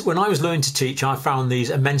 But when I was learning to teach, I found these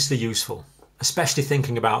immensely useful. especially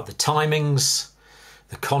thinking about the timings,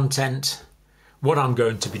 the content, what I'm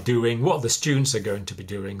going to be doing, what the students are going to be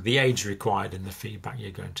doing, the age required and the feedback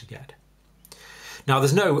you're going to get. Now,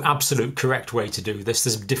 there's no absolute correct way to do this.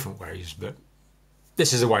 There's different ways, but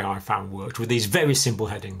this is the way I found worked with these very simple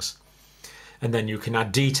headings. And then you can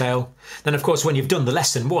add detail. Then, of course, when you've done the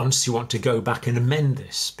lesson once, you want to go back and amend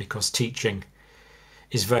this, because teaching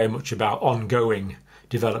is very much about ongoing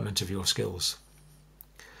development of your skills.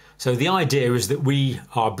 So the idea is that we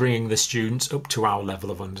are bringing the students up to our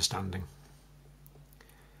level of understanding.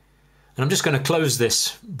 And I'm just going to close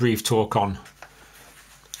this brief talk on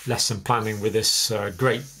lesson planning with this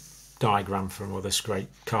great diagram or this great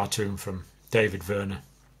cartoon from David Werner.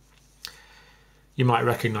 You might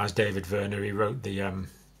recognise David Werner. He wrote the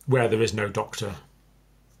Where There Is No Doctor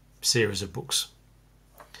series of books.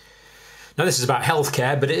 Now, this is about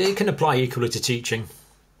healthcare, but it can apply equally to teaching.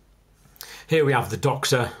 Here we have the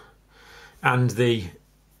doctor, and the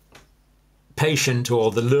patient,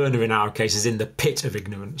 or the learner in our case, is in the pit of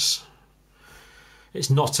ignorance. It's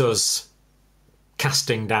not us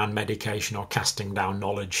casting down medication or casting down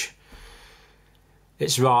knowledge.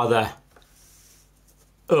 It's rather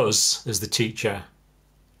us, as the teacher,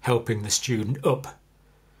 helping the student up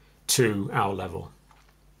to our level.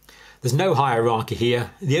 There's no hierarchy here.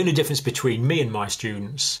 The only difference between me and my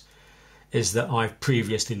students is that I've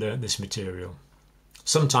previously learnt this material.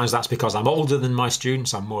 Sometimes that's because I'm older than my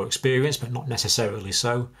students, I'm more experienced, but not necessarily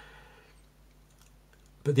so.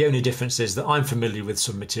 But the only difference is that I'm familiar with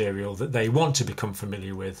some material that they want to become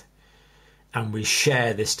familiar with, and we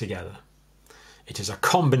share this together. It is a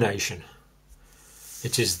combination.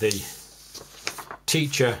 It is the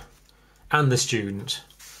teacher and the student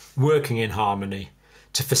working in harmony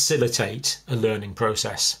to facilitate a learning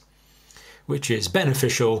process which is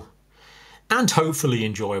beneficial and hopefully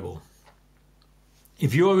enjoyable.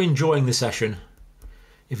 If you're enjoying the session,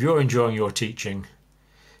 if you're enjoying your teaching,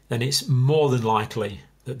 then it's more than likely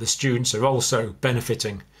that the students are also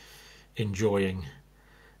benefiting, enjoying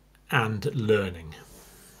and learning.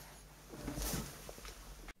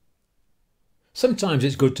 Sometimes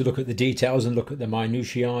it's good to look at the details and look at the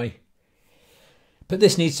minutiae, but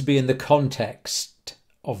this needs to be in the context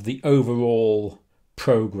of the overall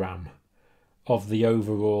programme, of the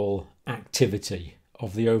overall activity,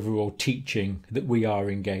 of the overall teaching that we are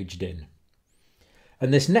engaged in.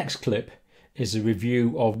 And this next clip is a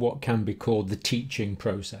review of what can be called the teaching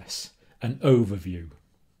process, an overview.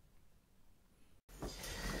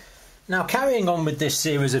 Now, carrying on with this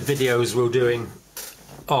series of videos we're doing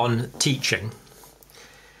on teaching,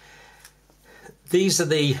 these are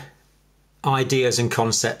the ideas and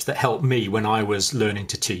concepts that helped me when I was learning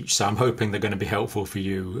to teach, so I'm hoping they're going to be helpful for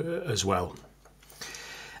you as well.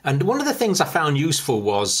 And one of the things I found useful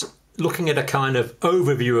was looking at a kind of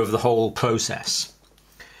overview of the whole process.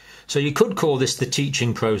 So you could call this the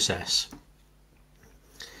teaching process.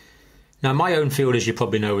 Now, my own field, as you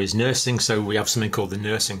probably know, is nursing, so we have something called the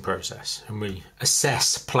nursing process, and we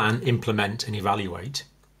assess, plan, implement and evaluate.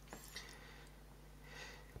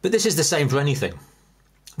 But this is the same for anything.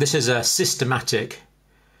 This is a systematic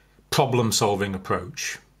problem-solving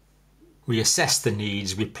approach. We assess the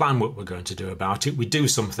needs, we plan what we're going to do about it, we do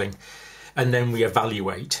something, and then we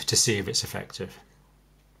evaluate to see if it's effective.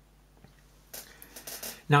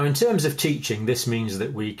 Now, in terms of teaching, this means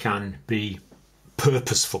that we can be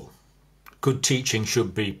purposeful. Good teaching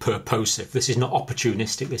should be purposive. This is not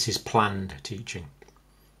opportunistic, this is planned teaching.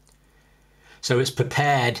 So it's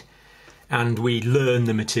prepared, and we learn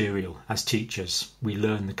the material as teachers. We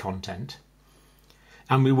learn the content.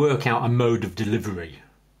 And we work out a mode of delivery,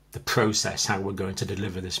 the process, how we're going to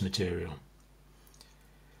deliver this material.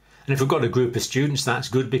 And if we've got a group of students, that's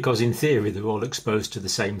good, because in theory they're all exposed to the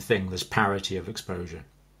same thing. There's parity of exposure.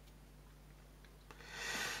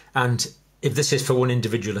 And if this is for one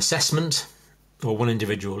individual assessment or one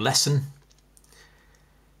individual lesson,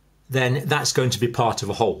 then that's going to be part of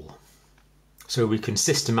a whole. So we can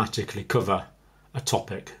systematically cover a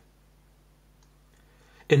topic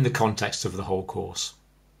in the context of the whole course.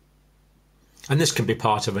 And this can be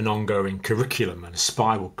part of an ongoing curriculum, and a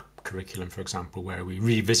spiral curriculum, for example, where we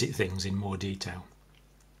revisit things in more detail.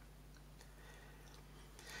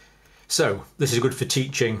 So this is good for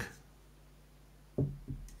teaching.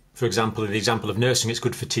 For example, in the example of nursing, it's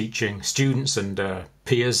good for teaching students and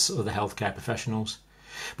peers, other healthcare professionals.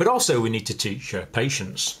 But also we need to teach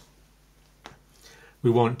patients.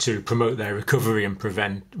 We want to promote their recovery and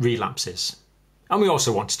prevent relapses. And we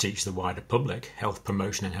also want to teach the wider public health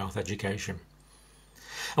promotion and health education.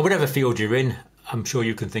 And whatever field you're in, I'm sure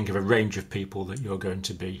you can think of a range of people that you're going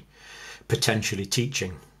to be potentially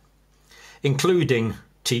teaching, including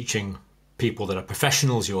teaching people that are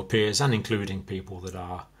professionals, your peers, and including people that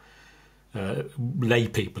are lay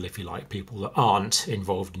people, if you like, people that aren't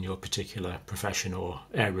involved in your particular profession or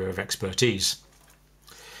area of expertise.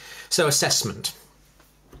 So assessment.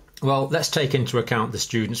 Well, let's take into account the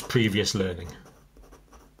student's previous learning.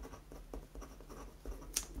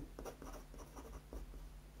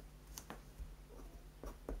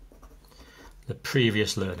 The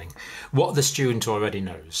previous learning. What the student already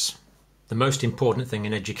knows. The most important thing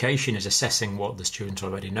in education is assessing what the student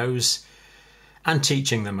already knows and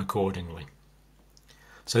teaching them accordingly.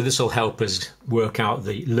 So this will help us work out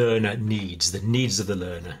the learner needs, the needs of the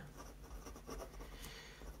learner.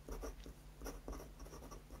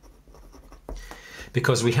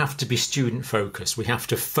 Because we have to be student focused, we have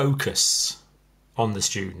to focus on the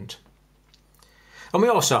student. And we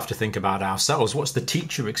also have to think about ourselves. What's the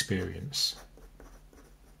teacher experience?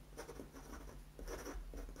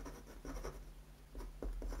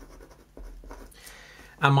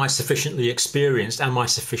 Am I sufficiently experienced? Am I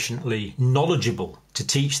sufficiently knowledgeable to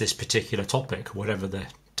teach this particular topic, whatever the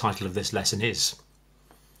title of this lesson is?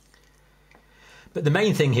 But the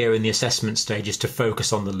main thing here in the assessment stage is to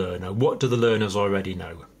focus on the learner. What do the learners already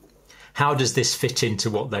know? How does this fit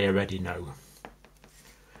into what they already know?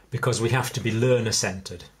 Because we have to be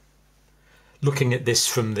learner-centred, looking at this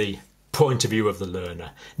from the point of view of the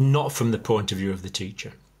learner, not from the point of view of the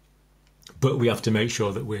teacher. But we have to make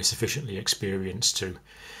sure that we're sufficiently experienced to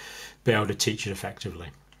be able to teach it effectively.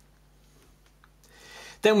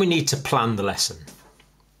 Then we need to plan the lesson.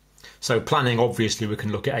 So planning, obviously, we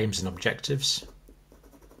can look at aims and objectives.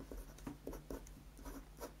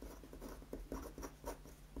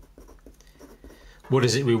 What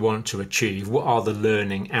is it we want to achieve? What are the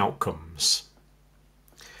learning outcomes?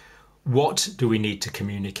 What do we need to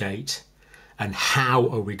communicate? And how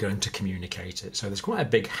are we going to communicate it? So there's quite a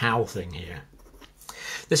big how thing here.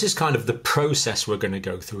 This is kind of the process we're going to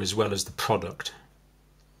go through as well as the product.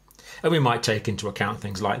 And we might take into account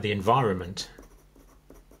things like the environment.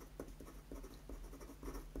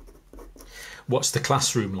 What's the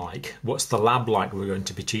classroom like? What's the lab like we're going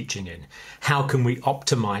to be teaching in? How can we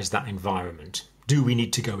optimize that environment? Do we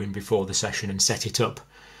need to go in before the session and set it up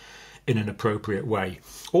in an appropriate way?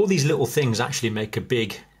 All these little things actually make a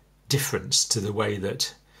big difference to the way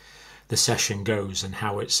that the session goes and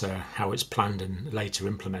how it's planned and later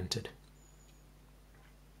implemented.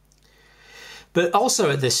 But also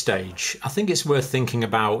at this stage, I think it's worth thinking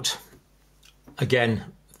about, again,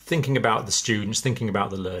 thinking about the students, thinking about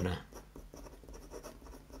the learner.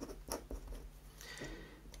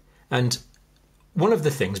 And one of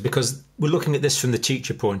the things, because we're looking at this from the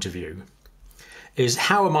teacher point of view, is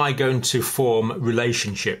how am I going to form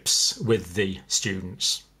relationships with the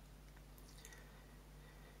students?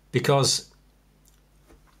 Because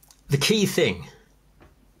the key thing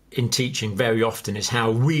in teaching very often is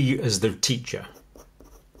how we as the teacher,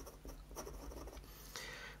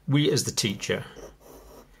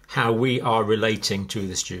 how we are relating to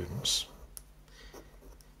the students.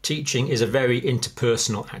 Teaching is a very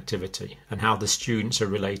interpersonal activity, and how the students are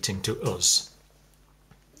relating to us.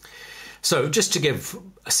 So just to give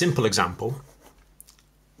a simple example,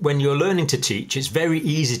 when you're learning to teach, it's very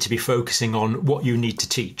easy to be focusing on what you need to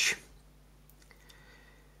teach.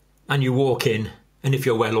 And you walk in, and if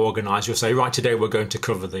you're well organised, you'll say, right, today we're going to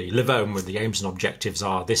cover the LIVOM, where the aims and objectives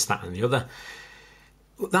are this, that and the other.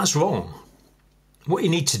 That's wrong. What you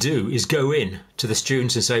need to do is go in to the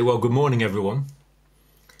students and say, well, good morning, everyone.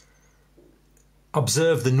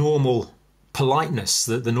 Observe the normal politeness,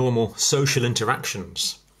 the normal social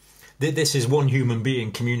interactions. This is one human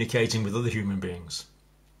being communicating with other human beings.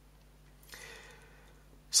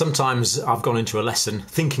 Sometimes I've gone into a lesson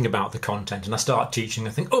thinking about the content and I start teaching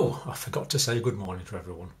and I think, oh, I forgot to say good morning to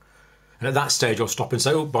everyone. And at that stage I'll stop and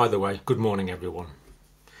say, oh, by the way, good morning, everyone.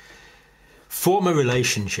 Form a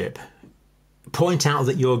relationship. Point out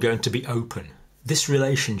that you're going to be open. This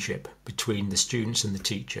relationship between the students and the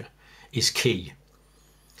teacher is key.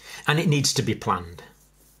 And it needs to be planned.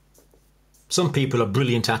 Some people are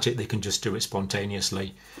brilliant at it, they can just do it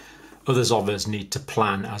spontaneously. Others of us need to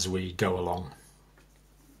plan as we go along.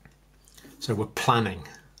 So we're planning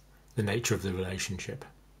the nature of the relationship.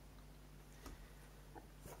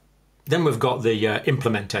 Then we've got the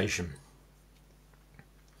implementation.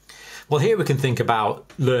 Well, here we can think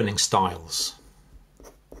about learning styles.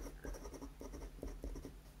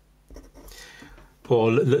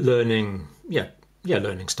 Or learning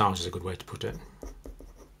styles is a good way to put it.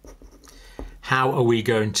 How are we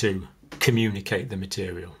going to communicate the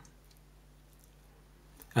material?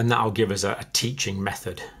 And that'll give us a teaching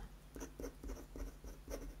method.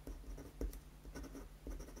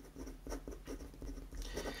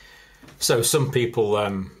 So some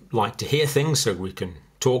people like to hear things so we can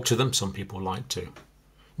talk to them. Some people like to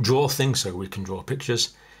draw things so we can draw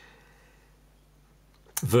pictures.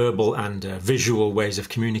 Verbal and visual ways of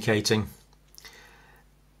communicating.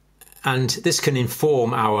 And this can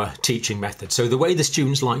inform our teaching method. So the way the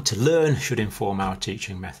students like to learn should inform our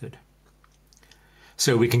teaching method.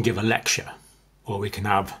 So we can give a lecture, or we can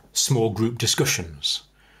have small group discussions,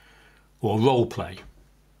 or role play,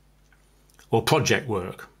 or project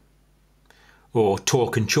work, or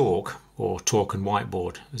talk and chalk, or talk and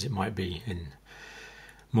whiteboard, as it might be in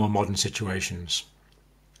more modern situations.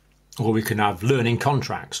 Or we can have learning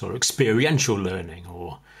contracts, or experiential learning,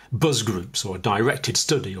 or buzz groups, or directed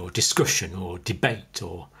study, or discussion, or debate,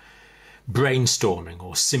 or brainstorming,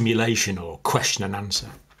 or simulation, or question and answer.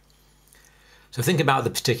 So think about the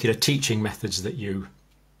particular teaching methods that you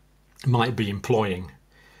might be employing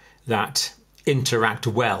that interact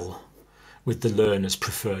well with the learner's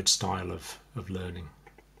preferred style of learning.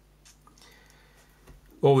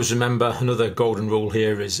 Always remember, another golden rule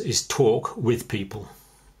here is talk with people.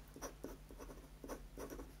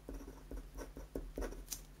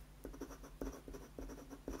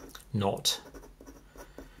 Not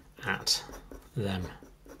at them.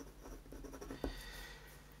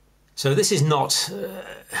 So this is not,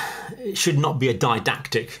 it should not be a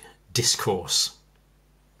didactic discourse.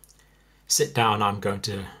 Sit down, I'm going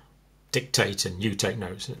to dictate and you take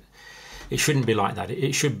notes. It shouldn't be like that.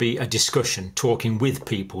 It should be a discussion, talking with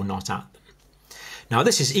people, not at them. Now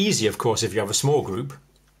this is easy, of course, if you have a small group,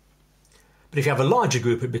 but if you have a larger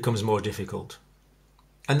group, it becomes more difficult.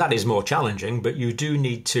 And that is more challenging, but you do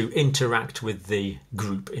need to interact with the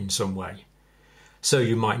group in some way. So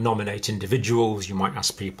you might nominate individuals, you might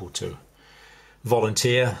ask people to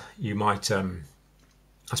volunteer, you might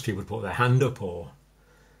ask people to put their hand up, or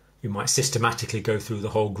you might systematically go through the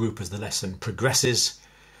whole group as the lesson progresses.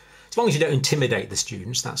 As long as you don't intimidate the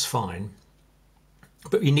students, that's fine.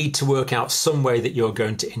 But you need to work out some way that you're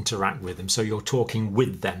going to interact with them, so you're talking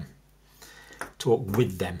with them. Talk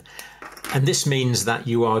with them. And this means that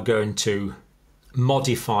you are going to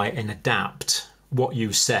modify and adapt what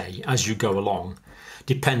you say as you go along,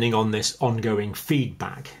 depending on this ongoing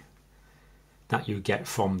feedback that you get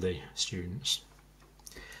from the students.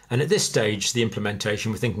 And at this stage, the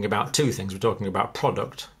implementation, we're thinking about two things. We're talking about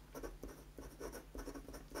product,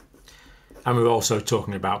 and we're also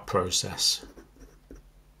talking about process.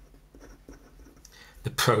 The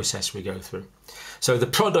process we go through. So the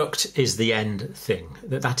product is the end thing.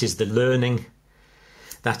 That is the learning.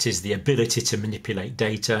 That is the ability to manipulate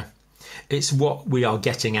data. It's what we are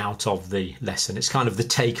getting out of the lesson. It's kind of the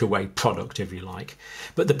takeaway product, if you like.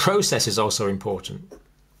 But the process is also important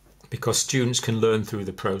because students can learn through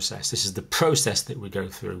the process. This is the process that we go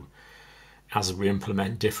through as we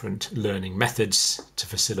implement different learning methods to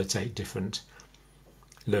facilitate different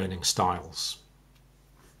learning styles.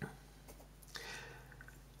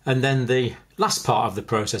 And then the last part of the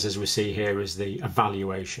process, as we see here, is the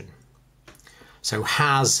evaluation. So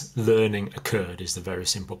has learning occurred is the very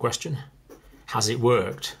simple question. Has it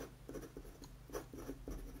worked?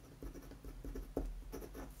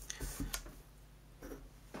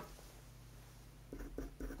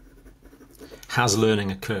 Has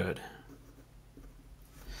learning occurred?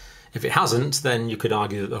 If it hasn't, then you could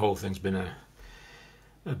argue that the whole thing's been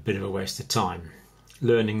a bit of a waste of time.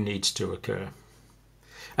 Learning needs to occur.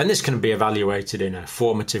 And this can be evaluated in a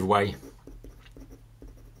formative way.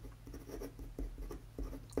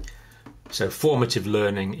 So formative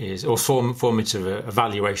learning is, or formative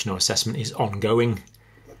evaluation or assessment is ongoing.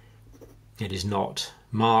 It is not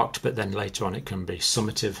marked, but then later on it can be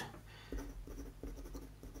summative.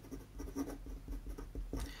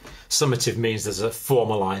 Summative means there's a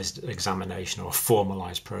formalised examination or a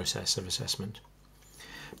formalised process of assessment.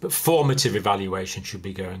 But formative evaluation should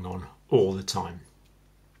be going on all the time.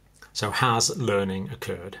 So has learning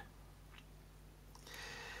occurred?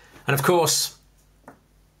 And of course,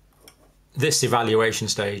 this evaluation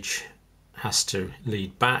stage has to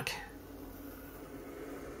lead back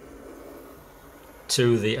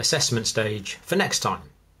to the assessment stage for next time.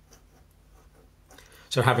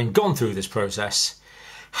 So having gone through this process,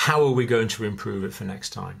 how are we going to improve it for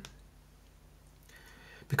next time?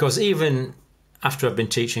 Because even after I've been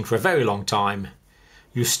teaching for a very long time,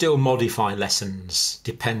 you still modify lessons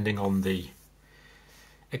depending on the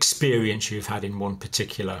experience you've had in one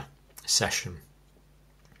particular session.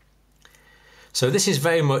 So this is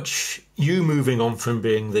very much you moving on from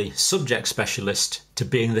being the subject specialist to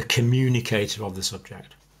being the communicator of the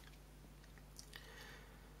subject.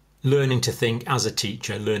 Learning to think as a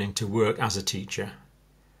teacher, learning to work as a teacher,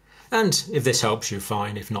 And if this helps you,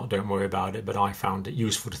 fine. If not, don't worry about it. But I found it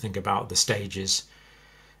useful to think about the stages: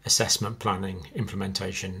 assessment, planning,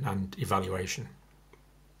 implementation, and evaluation.